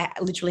 I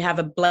literally have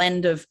a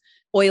blend of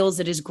oils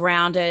that is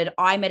grounded.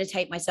 I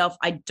meditate myself.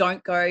 I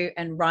don't go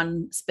and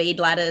run speed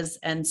ladders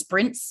and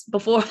sprints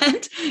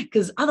beforehand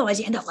because otherwise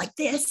you end up like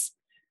this,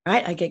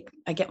 right?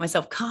 I get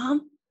myself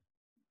calm.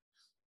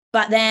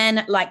 But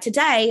then like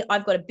today,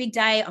 I've got a big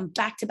day. I'm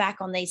back to back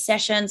on these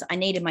sessions. I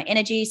needed my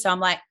energy. So I'm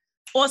like,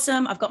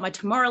 awesome. I've got my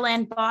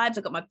Tomorrowland vibes.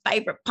 I've got my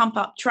favorite pump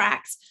up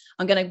tracks.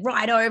 I'm going to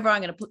ride over.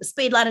 I'm going to put the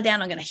speed ladder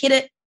down. I'm going to hit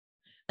it.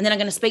 And then I'm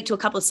going to speak to a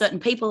couple of certain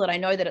people that I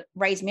know that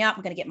raise me up.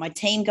 I'm going to get my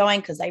team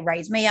going because they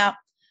raise me up.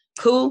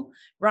 Cool.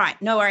 Right.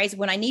 No worries.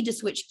 When I need to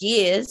switch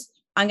gears,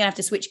 I'm going to have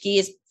to switch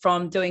gears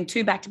from doing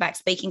 2 back-to-back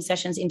speaking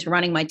sessions into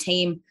running my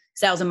team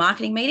sales and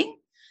marketing meeting.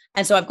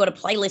 And so I've got a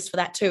playlist for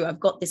that too. I've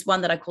got this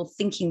one that I call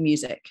thinking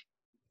music.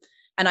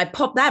 And I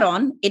pop that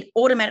on, it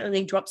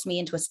automatically drops me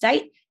into a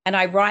state and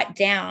I write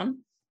down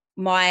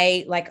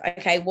my,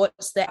 okay,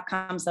 what's the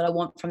outcomes that I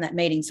want from that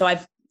meeting? So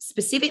I've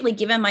specifically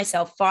given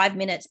myself 5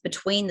 minutes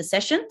between the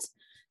sessions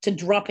to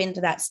drop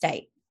into that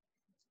state.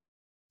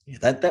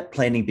 Yeah, that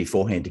planning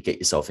beforehand to get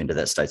yourself into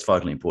that state is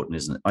vitally important,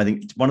 isn't it? I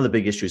think one of the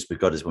big issues we've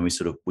got is when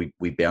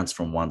we bounce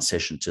from one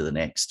session to the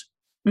next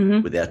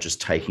without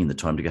just taking the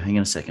time to go, hang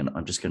on a second,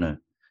 I'm just going to,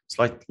 it's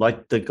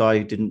like the guy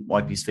who didn't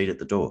wipe his feet at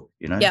the door,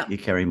 you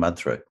carry mud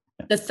through.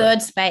 Yeah. The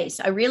third space.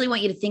 I really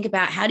want you to think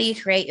about how do you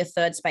create your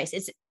third space?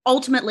 It's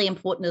ultimately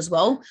important as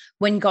well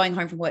when going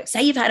home from work.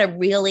 Say you've had a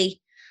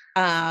really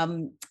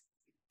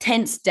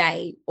tense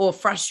day or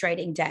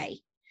frustrating day,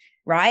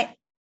 right?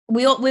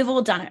 We've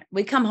all done it.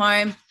 We come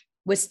home,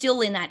 we're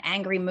still in that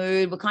angry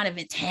mood. We're kind of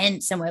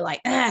intense and we're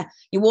like,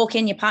 you walk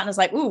in, your partner's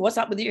like, ooh, what's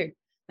up with you?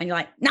 And you're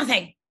like,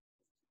 nothing.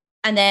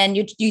 And then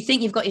you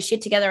think you've got your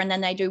shit together and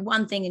then they do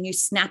one thing and you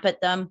snap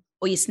at them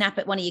or you snap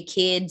at one of your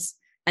kids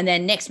and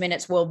then next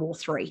minute's World War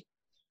III.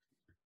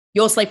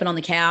 You're sleeping on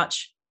the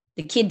couch.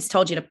 The kids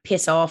told you to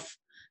piss off.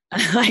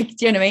 Do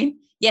you know what I mean?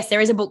 Yes,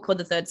 there is a book called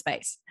The Third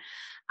Space.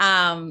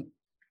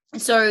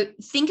 So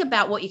think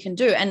about what you can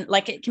do. And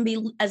like, it can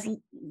be as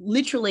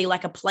literally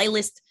like a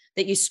playlist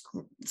that you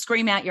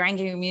scream out your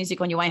angry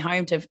music on your way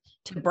home to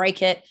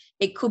break it.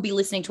 It could be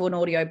listening to an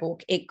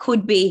audiobook. It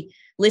could be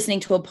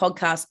listening to a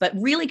podcast, but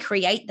really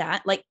create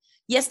that. Like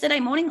yesterday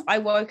morning, I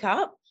woke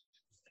up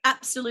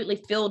absolutely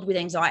filled with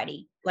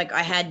anxiety. Like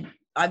I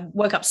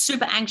woke up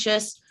super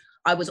anxious.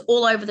 I was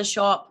all over the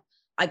shop.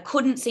 I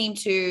couldn't seem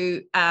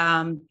to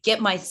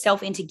get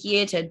myself into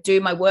gear to do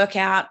my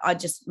workout.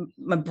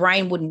 My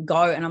brain wouldn't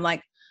go. And I'm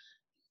like,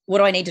 what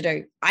do I need to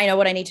do? I know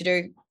what I need to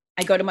do.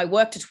 I go to my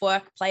work to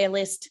twerk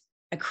playlist.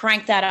 I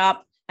crank that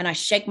up and I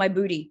shake my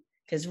booty,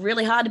 because it's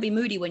really hard to be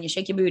moody when you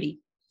shake your booty.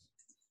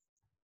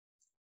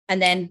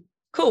 And then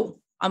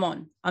cool, I'm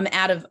on. I'm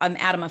out of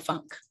my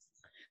funk.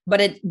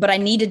 But I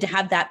needed to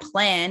have that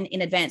plan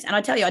in advance. And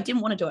I tell you, I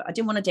didn't want to do it. I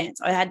didn't want to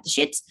dance. I had the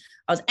shits.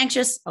 I was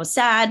anxious. I was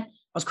sad.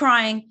 I was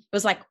crying. It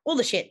was like all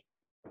the shit.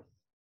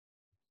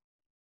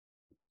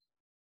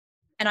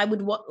 And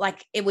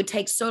it would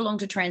take so long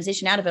to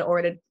transition out of it, or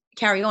it'd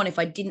carry on if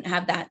I didn't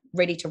have that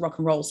ready to rock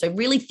and roll. So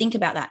really think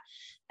about that,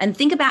 and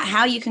think about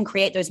how you can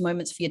create those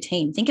moments for your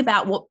team. Think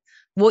about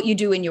what you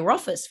do in your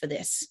office for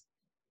this.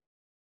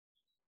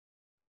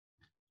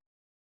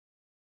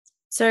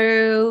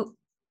 So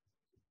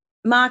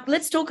Mark,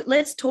 let's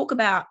talk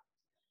about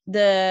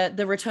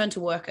the return to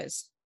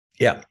workers.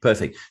 Yeah,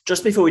 perfect.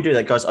 Just before we do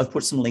that, guys, I've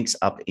put some links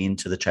up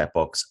into the chat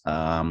box.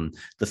 The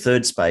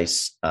Third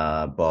Space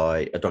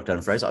by Dr.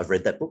 Adam Fraser. I've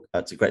read that book.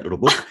 It's a great little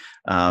book.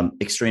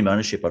 Extreme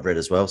Ownership I've read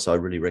as well, so I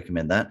really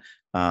recommend that.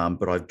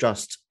 But I've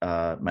just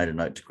made a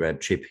note to grab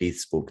Chip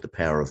Heath's book, The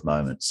Power of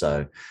Moment.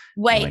 So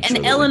wait,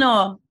 and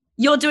Eleanor,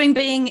 you're doing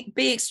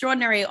Be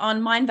Extraordinary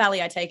on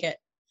Mindvalley, I take it.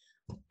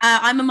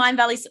 I'm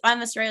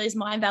Australia's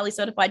Mindvalley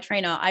certified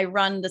trainer. I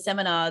run the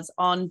seminars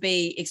on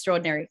Be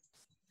Extraordinary.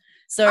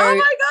 So, oh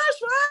my gosh,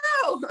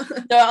 wow.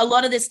 So a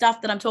lot of this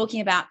stuff that I'm talking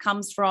about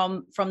comes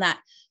from that.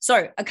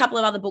 So a couple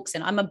of other books,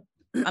 and I'm a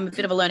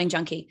bit of a learning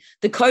junkie.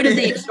 The Code of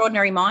the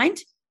Extraordinary Mind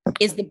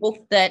is the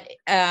book that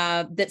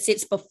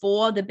sits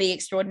before the Be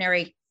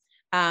Extraordinary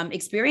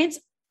experience.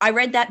 I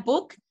read that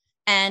book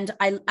and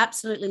I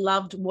absolutely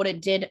loved what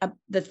it did,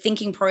 the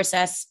thinking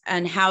process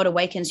and how it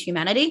awakens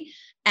humanity,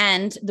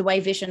 and the way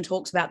Vishen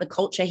talks about the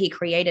culture he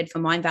created for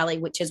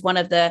Mindvalley, which is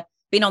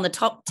been on the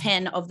top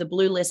 10 of the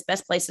Blue List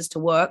best places to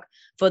work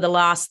for the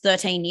last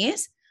 13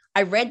 years.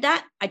 I read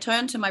that. I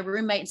turned to my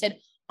roommate and said,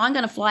 I'm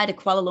going to fly to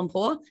Kuala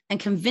Lumpur and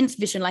convince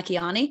Vishen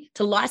Lakhiani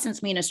to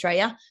license me in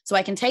Australia so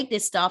I can take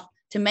this stuff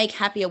to make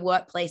happier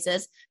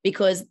workplaces,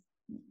 because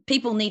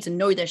people need to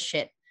know this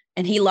shit.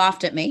 And he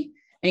laughed at me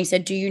and he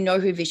said, do you know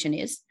who Vishen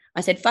is?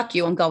 I said, fuck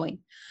you, I'm going.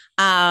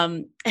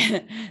 So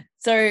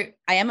I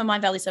am a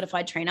Mindvalley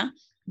certified trainer.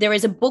 There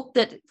is a book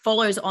that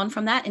follows on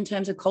from that in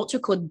terms of culture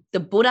called The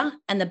Buddha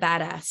and the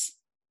Badass,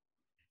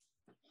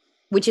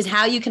 which is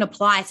how you can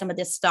apply some of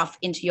this stuff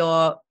into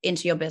your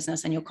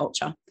business and your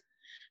culture.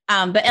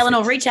 But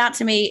Eleanor, reach out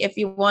to me if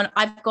you want.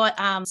 I've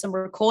got some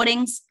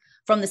recordings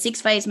from the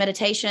 6-phase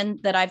meditation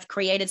that I've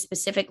created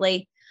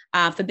specifically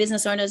for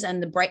business owners,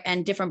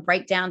 and different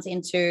breakdowns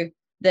into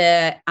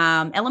the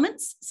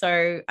elements.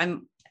 So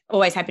I'm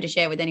always happy to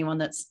share with anyone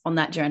that's on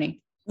that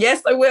journey.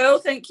 Yes, I will.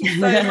 Thank you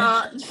so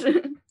much.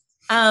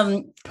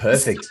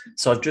 Perfect.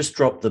 So I've just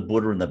dropped the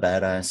Buddha and the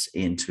Badass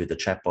into the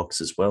chat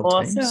box as well.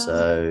 Awesome. Team.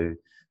 So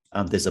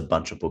there's a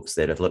bunch of books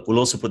there to look. We'll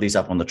also put these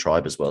up on the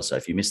tribe as well. So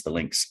if you missed the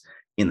links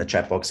in the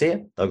chat box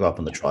here, they'll go up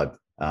on the tribe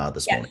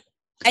this morning.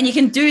 And you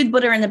can do the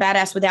Buddha and the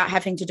Badass without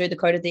having to do the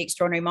Code of the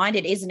Extraordinary Mind.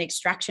 It is an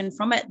extraction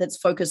from it that's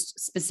focused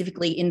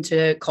specifically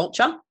into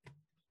culture.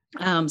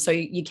 So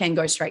you can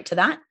go straight to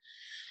that.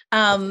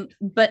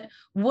 But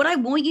what I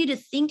want you to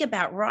think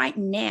about right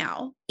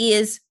now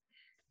is,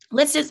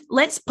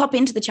 let's pop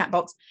into the chat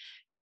box.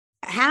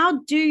 How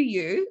do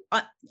you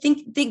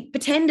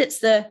pretend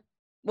it's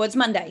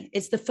Monday.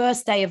 It's the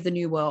first day of the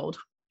new world.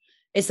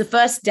 It's the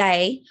first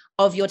day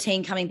of your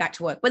team coming back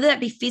to work, whether that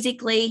be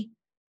physically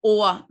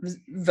or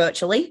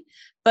virtually.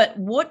 But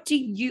what do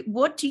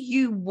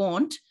you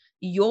want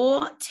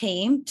your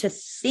team to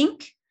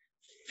think,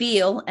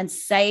 feel, and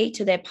say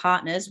to their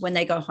partners when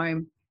they go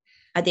home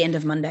at the end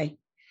of Monday?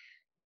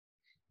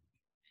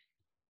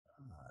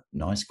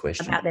 Nice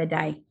question. About their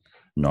day.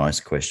 Nice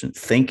question.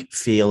 Think,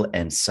 feel,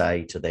 and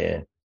say to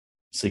their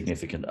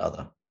significant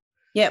other.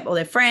 Yeah, or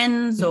their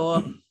friends,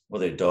 or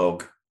their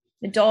dog.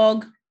 The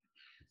dog.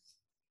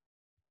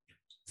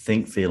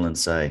 Think, feel, and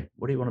say.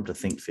 What do you want them to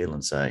think, feel,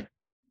 and say?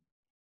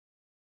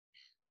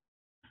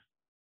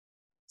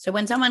 So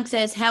when someone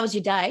says, "How was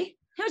your day?"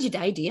 "How was your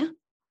day, dear?"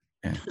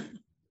 Yeah.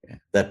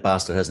 That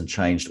bastard hasn't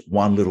changed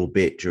one little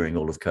bit during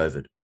all of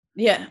COVID.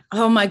 Yeah.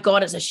 Oh my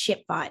God, it's a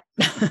shit fight.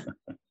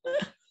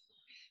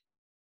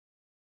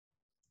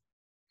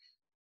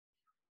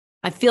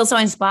 I feel so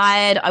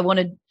inspired. I want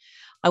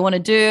to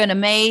do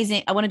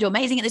amazing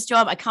at this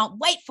job. I can't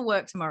wait for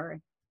work tomorrow.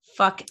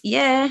 Fuck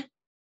yeah.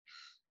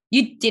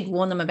 You did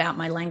warn them about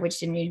my language,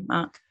 didn't you,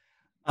 Mark?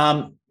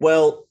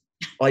 Well,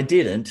 I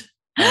didn't,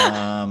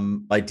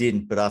 I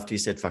didn't, but after you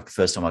said fuck the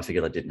first time, I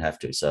figured I didn't have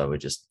to, so we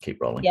just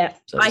keep rolling. Yeah,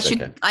 so I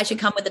should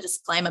come with a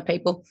disclaimer,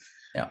 people.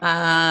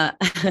 Yeah,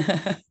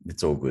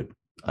 it's all good.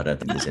 I don't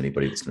think there's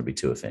anybody that's going to be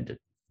too offended.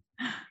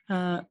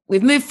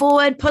 We've moved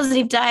forward.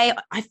 Positive day.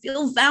 I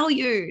feel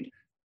valued.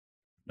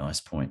 Nice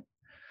point.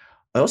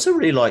 I also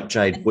really like,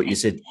 Jade, what you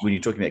said when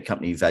you're talking about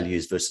company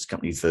values versus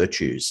company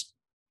virtues,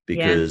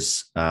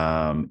 because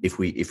if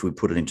we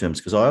put it in terms,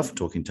 because I often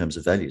talk in terms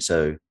of value,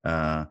 so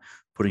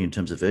putting in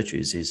terms of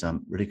virtues is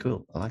really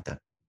cool. I like that.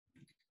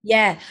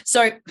 Yeah.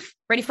 So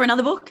ready for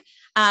another book?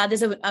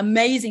 There's an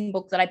amazing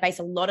book that I base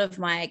a lot of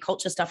my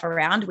culture stuff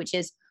around, which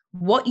is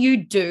What You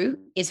Do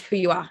Is Who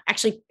You Are.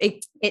 Actually,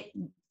 it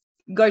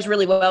goes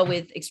really well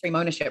with extreme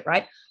ownership,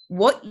 right?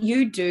 What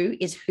you do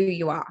is who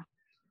you are.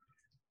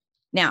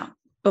 Now,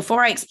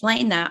 before I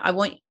explain that,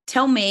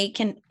 tell me,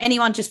 can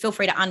anyone just feel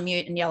free to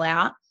unmute and yell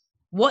out,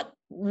 what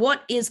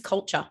is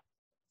culture?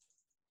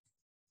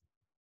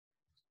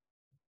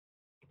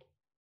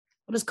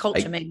 What does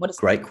culture mean? What is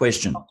great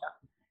question. Culture?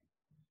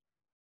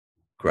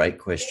 Great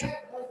question.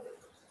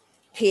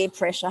 Peer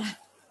pressure.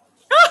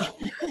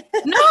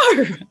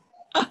 No.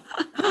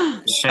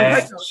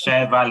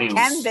 Share values.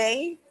 Can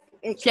be.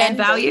 Shared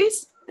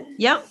values.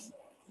 Yep.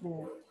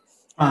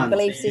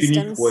 Belief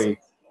systems.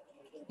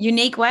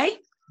 Unique way.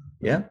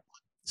 Yeah.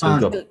 So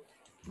we've got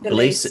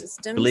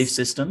belief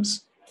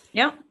systems.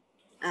 Yep.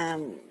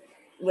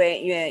 Where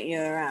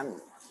you're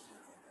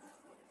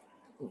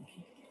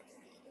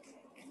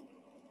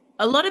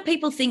a lot of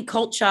people think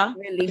culture.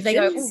 They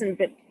go,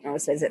 but I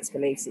suppose that's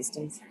belief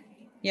systems.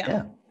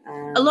 Yeah.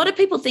 A lot of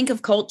people think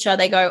of culture.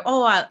 They go,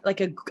 oh,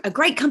 like a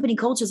great company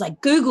culture is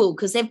like Google,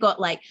 because they've got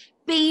like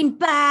bean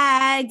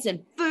bags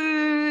and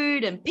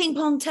food and ping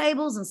pong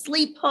tables and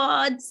sleep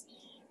pods,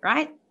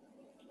 right?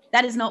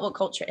 That is not what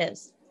culture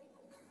is.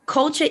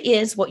 Culture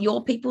is what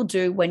your people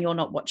do when you're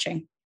not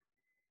watching.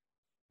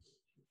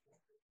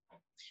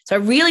 So I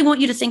really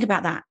want you to think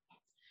about that.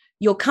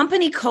 Your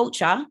company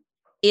culture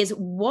is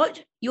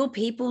what your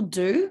people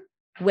do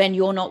when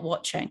you're not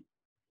watching.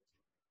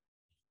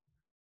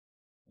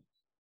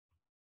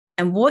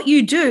 And what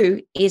you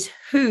do is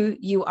who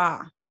you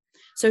are.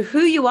 So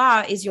who you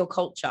are is your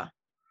culture.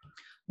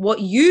 What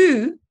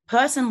you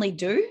personally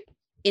do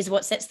is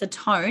what sets the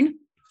tone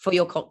for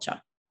your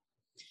culture.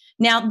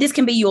 Now, this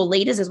can be your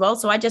leaders as well.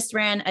 So I just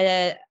ran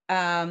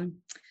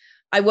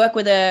I work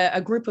with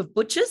a group of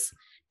butchers,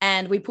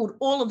 and we pulled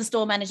all of the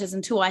store managers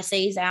and 2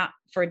 ICs out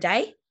for a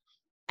day,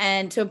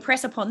 and to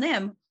impress upon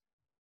them,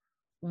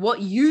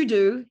 what you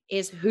do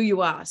is who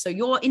you are. So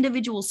your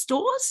individual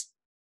stores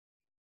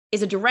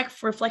is a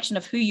direct reflection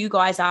of who you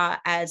guys are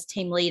as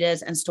team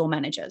leaders and store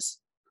managers,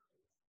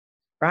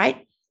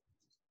 right?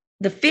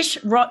 The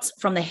fish rots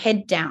from the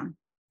head down.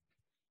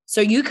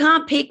 So you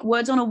can't pick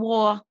words on a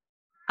wall,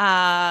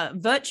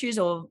 virtues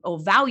or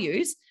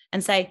values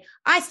and say,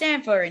 I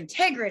stand for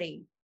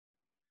integrity.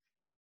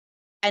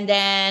 And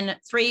then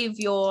 3 of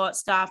your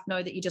staff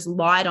know that you just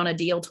lied on a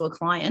deal to a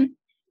client.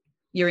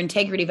 Your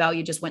integrity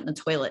value just went in the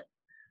toilet.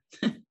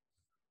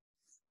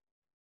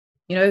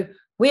 You know,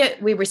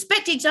 we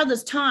respect each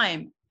other's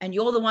time, and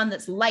you're the one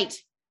that's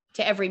late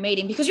to every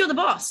meeting because you're the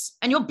boss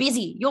and you're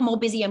busy. You're more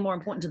busy and more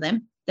important to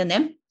them than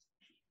them.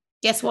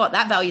 Guess what?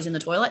 That value's in the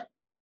toilet.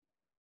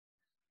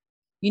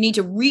 You need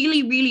to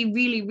really, really,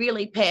 really,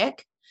 really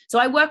pick. So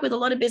I work with a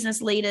lot of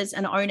business leaders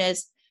and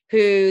owners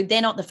who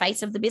they're not the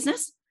face of the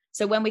business.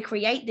 So when we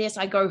create this,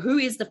 I go, who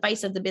is the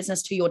face of the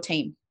business to your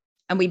team?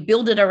 And we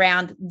build it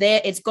around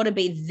there. It's got to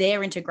be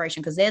their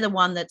integration, because they're the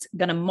one that's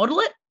going to model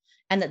it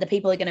and that the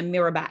people are going to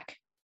mirror back.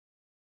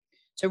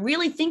 So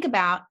really think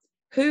about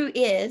who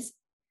is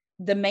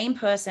the main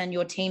person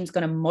your team's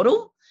going to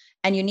model,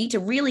 and you need to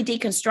really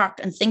deconstruct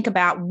and think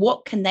about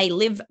what can they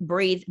live,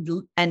 breathe,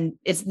 and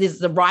it's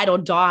the ride or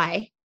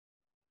die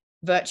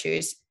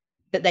virtues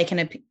that they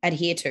can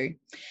adhere to.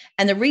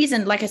 And the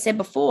reason, like I said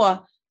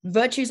before,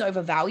 virtues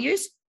over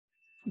values,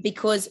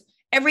 because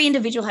every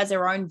individual has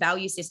their own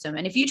value system.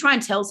 And if you try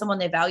and tell someone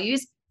their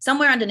values,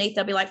 somewhere underneath,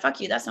 they'll be like, fuck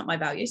you, that's not my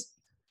values.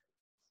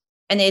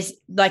 And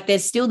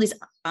there's still this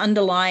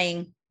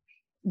underlying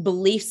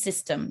belief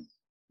system.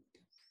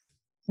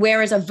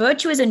 Whereas a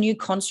virtue is a new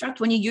construct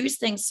when you use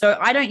things. So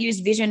I don't use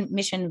vision,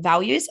 mission,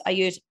 values. I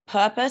use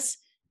purpose,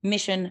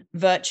 mission,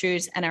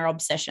 virtues, and our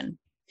obsession.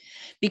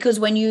 Because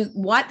when you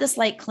wipe the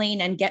slate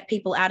clean and get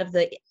people out of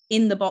the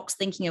in the box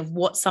thinking of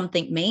what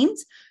something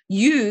means,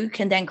 you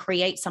can then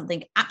create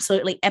something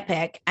absolutely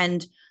epic,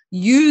 and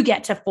you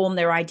get to form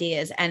their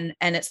ideas. And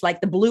it's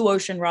like the blue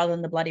ocean rather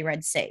than the bloody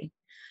Red Sea.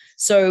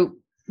 So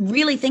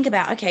really think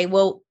about, okay,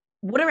 well,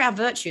 what are our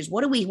virtues?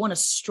 What do we want to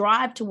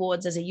strive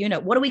towards as a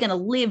unit? What are we going to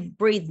live,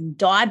 breathe, and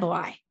die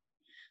by?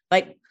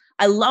 Like,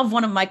 I love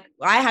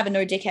I have a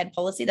no dickhead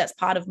policy. That's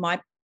part of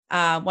my,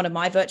 one of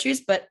my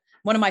virtues. But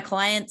one of my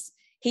clients,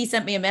 he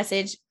sent me a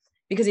message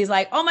because he's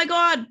like, oh my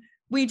God,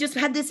 we just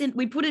had this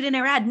we put it in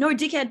our ad, no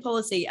dickhead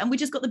policy. And we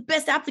just got the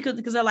best applicant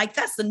because they're like,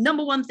 that's the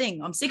number one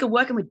thing. I'm sick of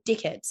working with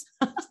dickheads.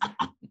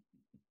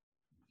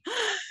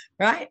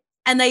 Right.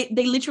 And they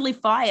literally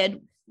fired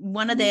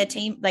one of their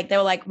team, like they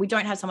were like, we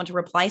don't have someone to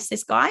replace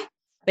this guy,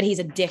 but he's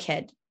a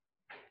dickhead.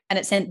 And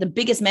it sent the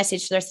biggest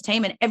message to the rest of the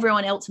team, and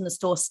everyone else in the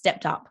store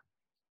stepped up.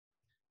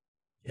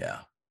 Yeah.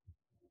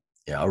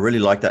 Yeah, I really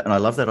like that. And I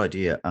love that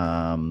idea.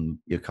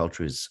 Your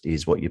culture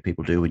is what your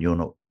people do when you're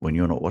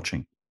not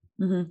watching.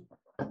 Mm-hmm.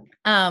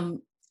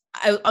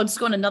 I'll just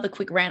go on another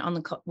quick rant on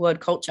the word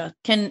culture.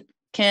 Can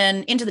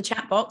into the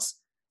chat box,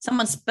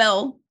 someone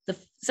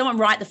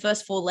write the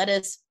first 4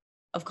 letters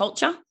of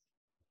culture?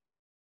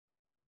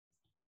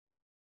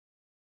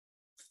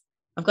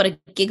 I've got a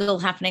giggle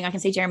happening. I can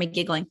see Jeremy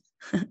giggling.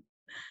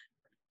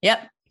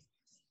 Yep.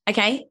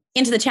 Okay.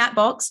 Into the chat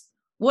box.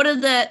 What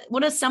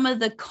are some of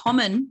the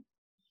common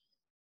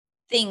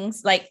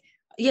things? Like,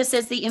 yes,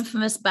 there's the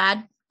infamous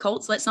bad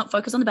cults. Let's not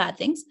focus on the bad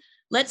things.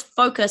 Let's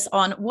focus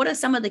on what are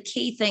some of the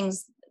key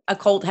things a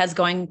cult has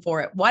going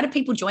for it. Why do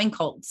people join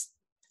cults?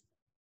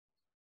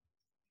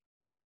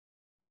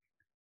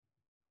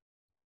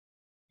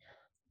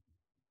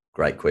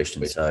 Great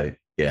question. So,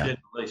 yeah. Shared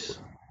beliefs.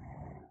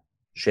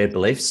 Shared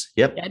beliefs.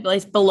 Yep. Shared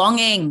beliefs,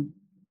 belonging,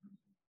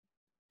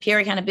 peer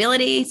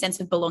accountability, sense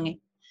of belonging.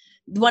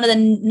 One of the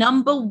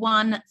number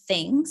one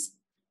things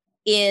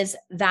is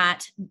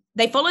that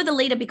they follow the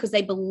leader because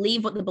they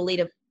believe what the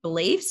leader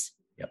believes.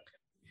 Yep.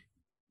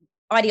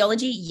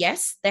 Ideology,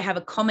 yes, they have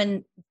a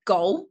common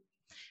goal.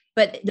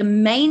 But the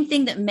main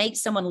thing that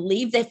makes someone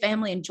leave their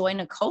family and join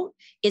a cult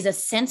is a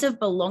sense of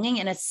belonging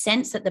and a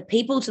sense that the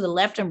people to the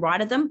left and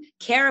right of them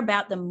care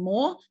about them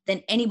more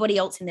than anybody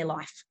else in their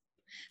life.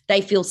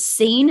 They feel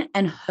seen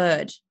and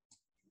heard.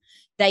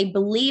 They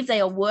believe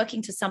they are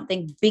working to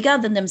something bigger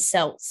than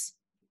themselves.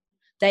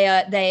 So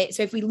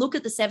if we look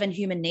at the 7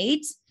 human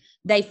needs,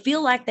 they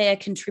feel like they are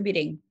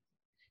contributing.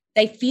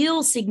 They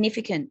feel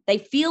significant. They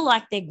feel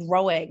like they're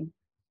growing.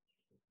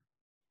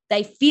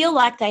 They feel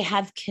like they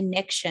have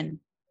connection.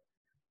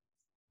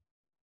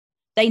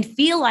 They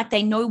feel like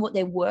they know what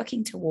they're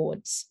working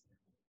towards.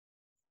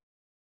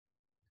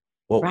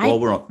 Well, right?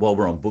 while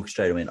we're on Book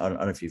Street, I mean, I don't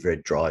know if you've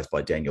read Drive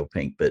by Daniel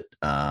Pink, but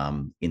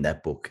in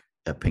that book,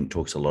 Pink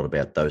talks a lot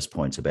about those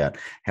points about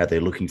how they're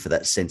looking for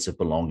that sense of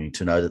belonging,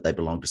 to know that they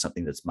belong to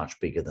something that's much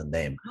bigger than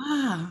them.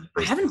 I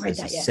haven't read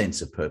that yet.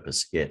 Sense of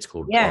purpose. Yeah, it's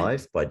called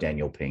Drive by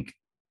Daniel Pink.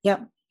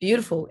 Yep,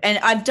 beautiful. And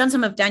I've done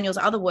some of Daniel's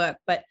other work,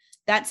 but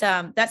that's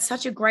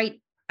such a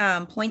great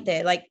point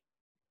there. Like,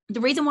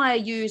 the reason why I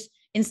use,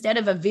 instead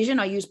of a vision,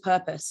 I use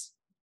purpose.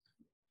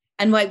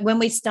 And when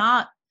we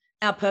start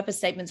our purpose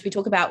statements, we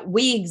talk about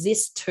we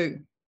exist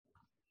too.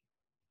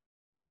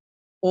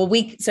 Or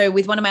so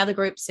with one of my other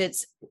groups,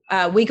 it's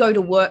we go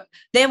to work.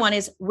 Their one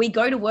is we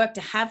go to work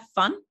to have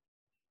fun,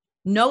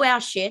 know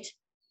our shit,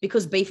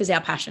 because beef is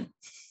our passion.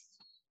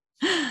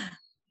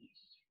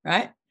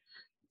 Right?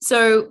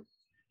 So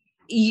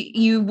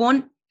you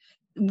want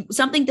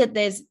something that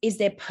is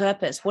their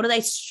purpose. What are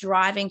they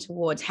striving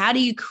towards? How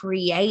do you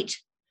create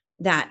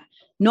that?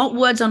 Not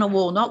words on a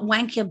wall, not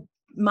wanker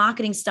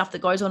marketing stuff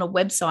that goes on a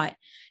website.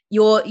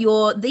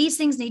 These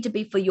things need to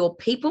be for your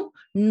people,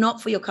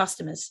 not for your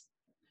customers.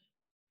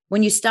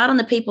 When you start on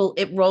the people,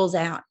 it rolls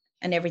out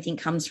and everything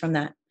comes from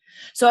that.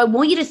 So I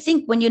want you to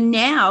think, when you're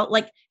now,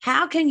 like,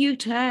 how can you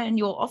turn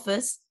your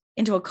office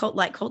into a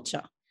cult-like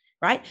culture,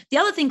 right? The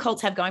other thing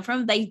cults have going for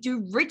them, they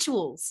do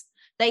rituals.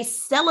 They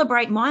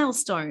celebrate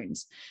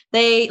milestones.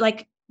 They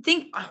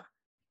think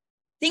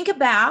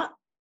about,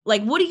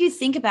 like, what do you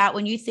think about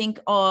when you think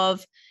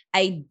of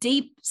a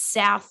deep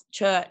South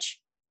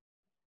church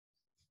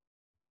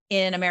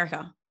in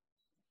America?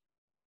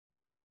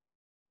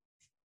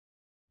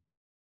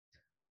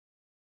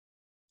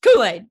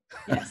 Kool-Aid.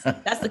 Yes,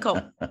 that's the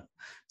cult.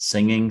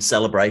 Singing,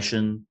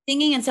 celebration.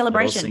 Singing and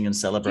celebration. Sing and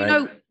celebrate.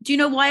 Do you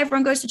know why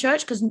everyone goes to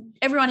church? Because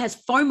everyone has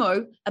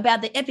FOMO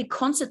about the epic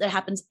concert that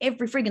happens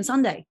every friggin'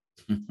 Sunday.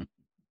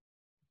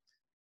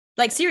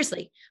 Like,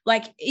 seriously,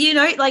 like, you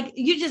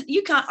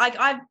can't,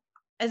 like,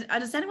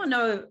 does anyone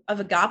know of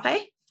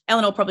Agape?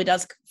 Eleanor probably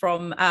does,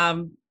 from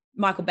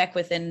Michael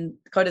Beckwith in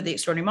Code of the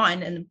Extraordinary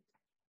Mind.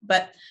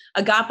 But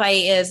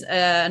Agape is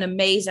an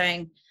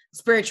amazing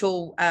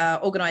spiritual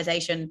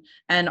organization,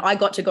 and I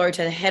got to go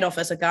to the head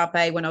office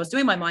Agape when I was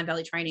doing my Mind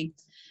Valley training,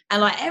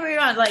 and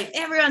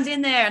everyone's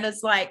in there, and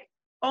it's like,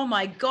 oh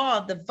my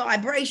God, the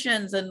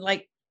vibrations, and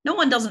like, no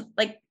one doesn't,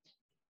 like,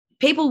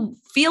 people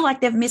feel like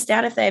they've missed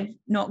out if they've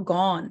not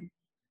gone.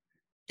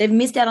 They've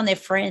missed out on their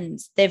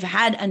friends. They've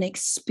had an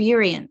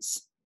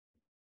experience,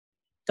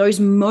 those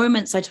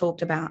moments I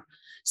talked about.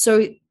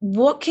 So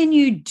what can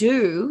you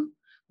do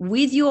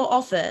with your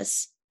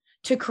office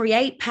to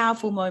create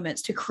powerful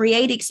moments, to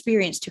create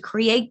experience, to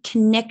create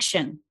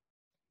connection,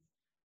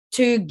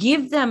 to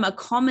give them a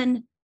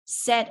common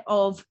set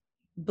of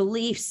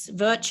beliefs,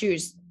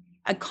 virtues,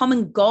 a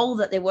common goal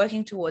that they're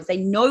working towards? They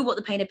know what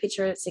the painted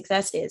picture of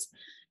success is.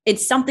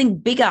 It's something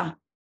bigger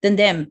than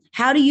them.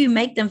 How do you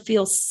make them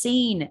feel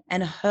seen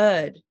and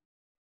heard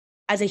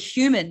as a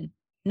human,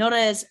 not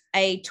as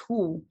a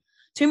tool?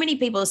 Too many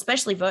people,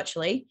 especially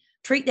virtually,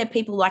 treat their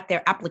people like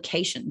they're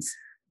applications.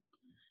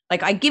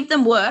 Like, I give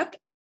them work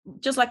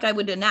just like I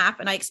would a nap,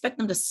 and I expect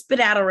them to spit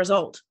out a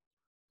result.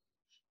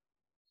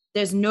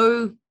 There's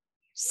no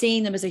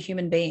seeing them as a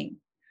human being.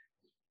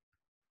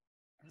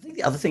 I think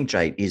the other thing,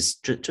 Jade, is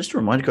just to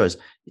remind you guys,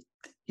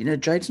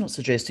 Jade's not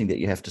suggesting that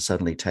you have to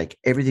suddenly take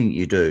everything that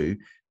you do,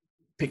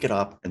 pick it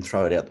up and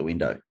throw it out the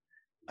window.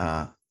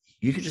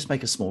 You could just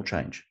make a small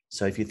change.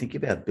 So if you think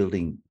about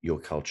building your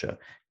culture,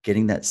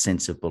 getting that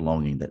sense of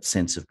belonging, that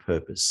sense of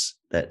purpose,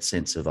 that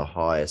sense of a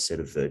higher set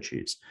of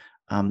virtues,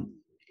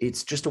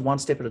 it's just a one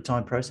step at a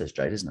time process,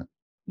 Jade, isn't it?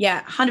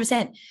 Yeah,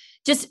 100%.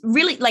 Just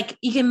really, like,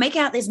 you can make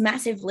out this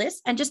massive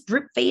list and just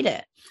drip feed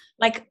it.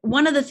 Like,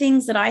 one of the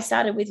things that I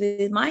started with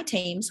my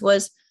teams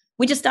was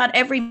we just start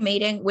every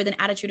meeting with an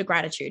attitude of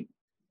gratitude.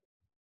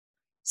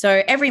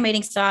 So every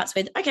meeting starts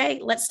with, okay,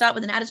 let's start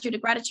with an attitude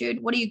of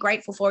gratitude. What are you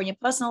grateful for in your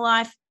personal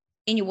life,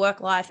 in your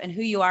work life, and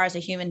who you are as a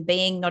human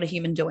being, not a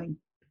human doing?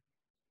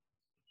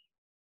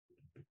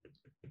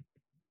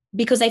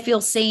 Because they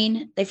feel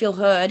seen, they feel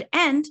heard,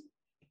 and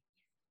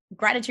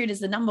gratitude is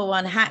the number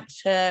one hack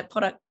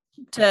to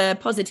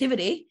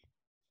positivity,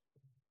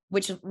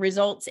 which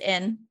results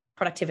in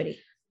productivity.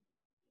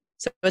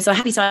 So it's a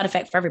happy side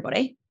effect for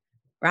everybody,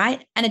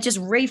 right? And it just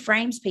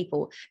reframes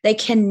people. They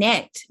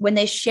connect. When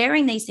they're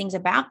sharing these things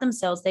about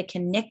themselves, they're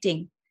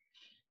connecting.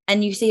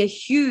 And you see a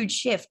huge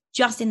shift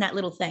just in that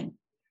little thing.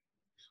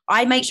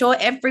 I make sure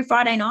every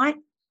Friday night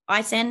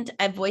I send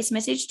a voice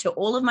message to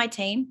all of my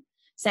team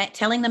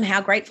telling them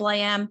how grateful I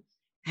am,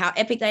 how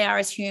epic they are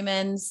as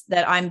humans,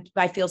 that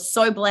I feel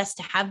so blessed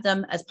to have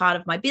them as part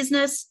of my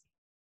business.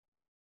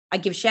 I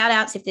give shout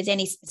outs if there's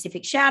any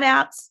specific shout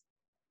outs.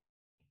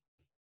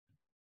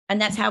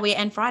 And that's how we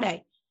end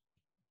Friday.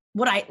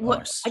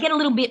 Nice. I get a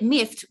little bit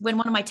miffed when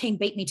one of my team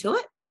beat me to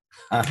it.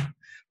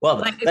 Well,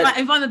 like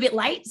if I'm a bit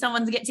late,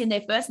 someone gets in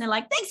there first and they're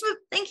like,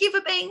 thank you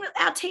for being with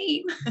our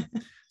team.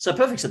 So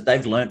perfect. So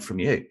they've learned from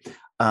you.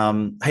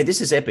 Hey, this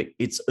is epic.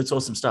 It's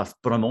awesome stuff.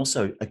 But I'm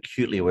also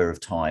acutely aware of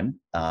time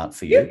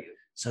for you. Yeah.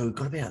 So we've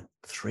got about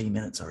 3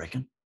 minutes, I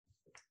reckon.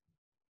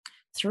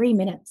 3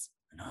 minutes.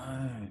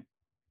 No.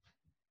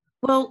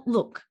 Well,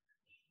 look,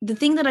 the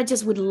thing that I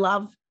just would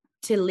love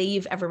to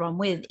leave everyone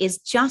with is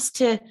just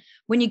to,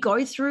 when you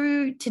go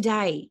through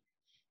today,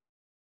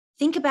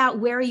 think about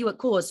where are you at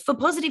cause for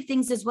positive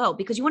things as well,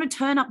 because you want to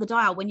turn up the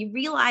dial. When you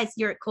realize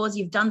you're at cause,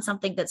 you've done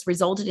something that's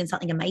resulted in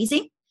something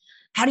amazing.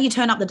 How do you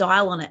turn up the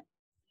dial on it?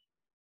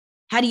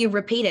 How do you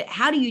repeat it?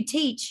 How do you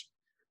teach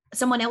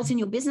someone else in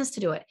your business to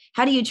do it?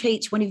 How do you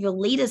teach one of your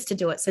leaders to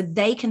do it so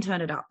they can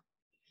turn it up?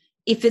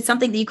 If it's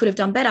something that you could have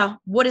done better,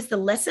 what is the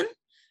lesson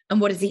and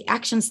what is the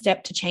action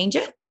step to change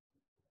it?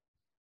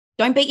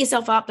 Don't beat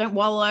yourself up. Don't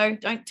wallow.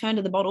 Don't turn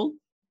to the bottle.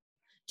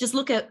 Just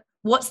look at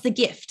what's the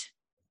gift.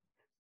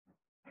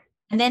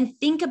 And then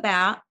think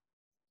about,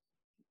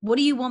 what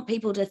do you want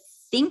people to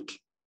think,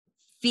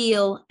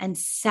 feel, and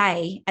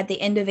say at the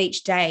end of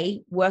each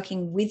day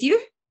working with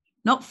you,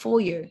 not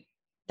for you.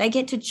 They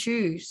get to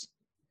choose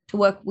to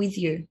work with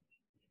you.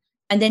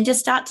 And then just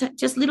start to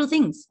just little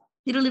things,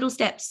 little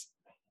steps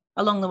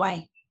along the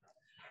way.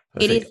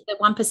 Perfect. It is the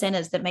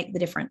 1%ers that make the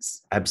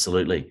difference.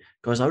 Absolutely.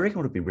 Guys, I reckon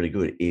what would be really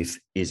good if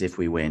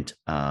we went,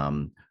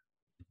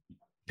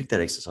 pick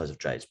that exercise of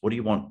Jade's. What do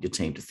you want your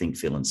team to think,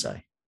 feel, and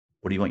say?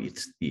 What do you want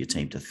your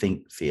team to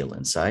think, feel,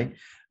 and say?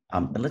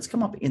 And let's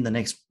come up in the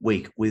next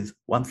week with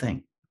one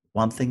thing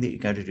that you're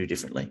going to do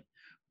differently.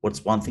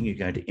 What's one thing you're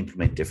going to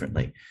implement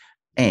differently?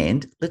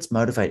 And let's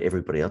motivate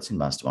everybody else in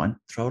Mastermind.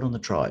 Throw it on the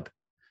tribe.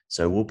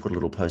 So we'll put a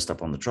little post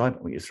up on the tribe.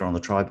 When you throw on the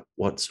tribe,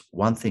 what's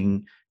one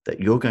thing that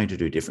you're going to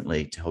do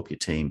differently to help your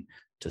team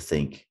to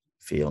think,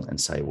 feel, and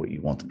say what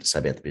you want them to say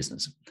about the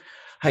business?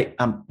 Hey,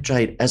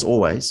 Jade, as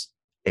always,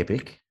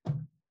 epic.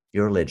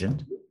 You're a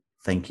legend.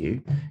 Thank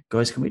you.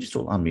 Guys, can we just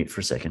all unmute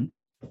for a second?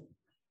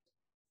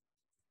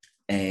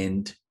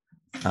 And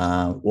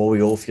while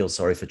we all feel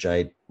sorry for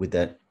Jade with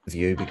that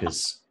view,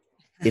 because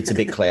it's a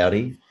bit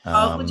cloudy.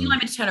 Would you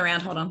like me to turn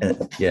around? Hold on.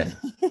 Yeah,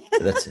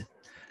 that's it.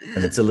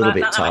 And it's a little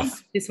bit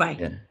tough. This way.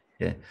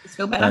 Yeah. Just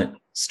feel better. No,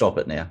 stop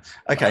it now.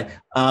 Okay.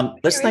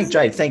 Let's thank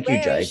Jade. Thank you,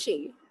 Jade. Where is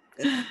she?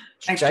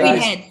 Thank you,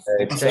 Jade.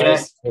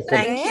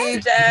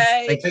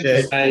 Thank you,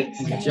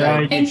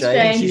 Jade. Thanks,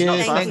 Jade. She's not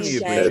Thank far you, from you,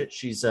 Jade. Bridget.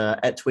 She's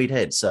at Tweed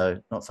Head,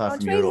 so not far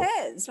from you at all. Tweed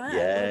Heads,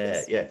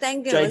 right. Yeah.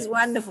 Thank you. Jade, It was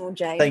wonderful,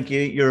 Jade. Thank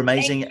you. You're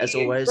amazing as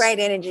always. Great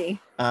energy.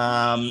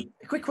 A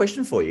quick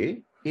question for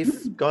you.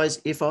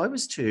 If I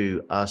was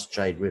to ask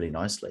Jade really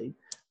nicely,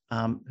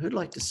 who'd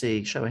like to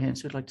see, show of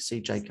hands, who'd like to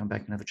see Jade come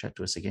back and have a chat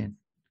to us again?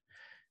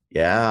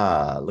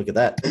 Yeah, look at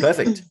that.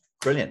 Perfect.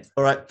 Brilliant.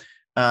 All right.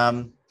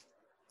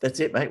 That's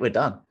it, mate. We're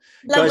done.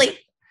 Lovely. Guys,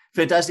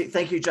 fantastic.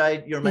 Thank you,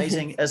 Jade. You're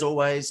amazing as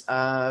always.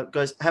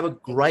 Guys, have a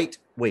great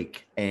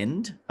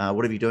weekend.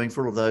 Whatever you're doing,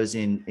 for all of those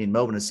in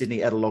Melbourne and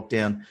Sydney out of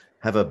lockdown,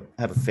 have a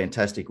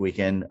fantastic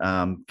weekend.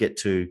 Get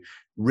to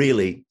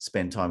really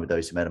spend time with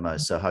those who matter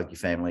most. So hug your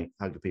family,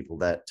 hug the people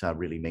that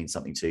really mean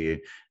something to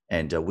you.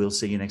 And we'll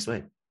see you next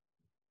week.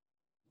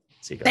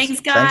 See you guys.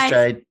 Thanks, guys. Thanks,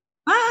 Jade.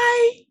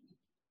 Bye.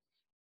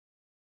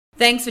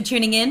 Thanks for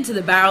tuning in to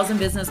the Barrels and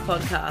Business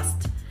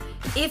podcast.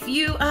 If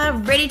you are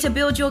ready to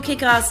build your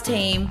kick-ass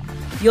team,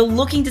 you're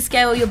looking to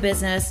scale your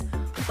business,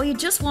 or you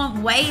just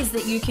want ways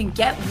that you can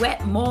get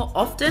wet more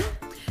often,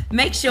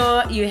 make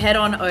sure you head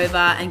on over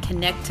and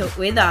connect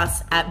with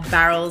us at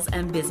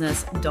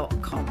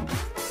barrelsandbusiness.com.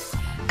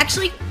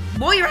 Actually,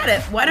 while you're at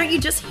it, why don't you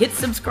just hit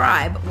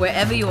subscribe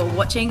wherever you are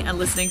watching and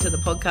listening to the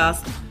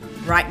podcast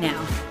right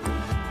now.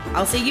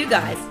 I'll see you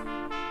guys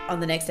on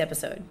the next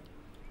episode.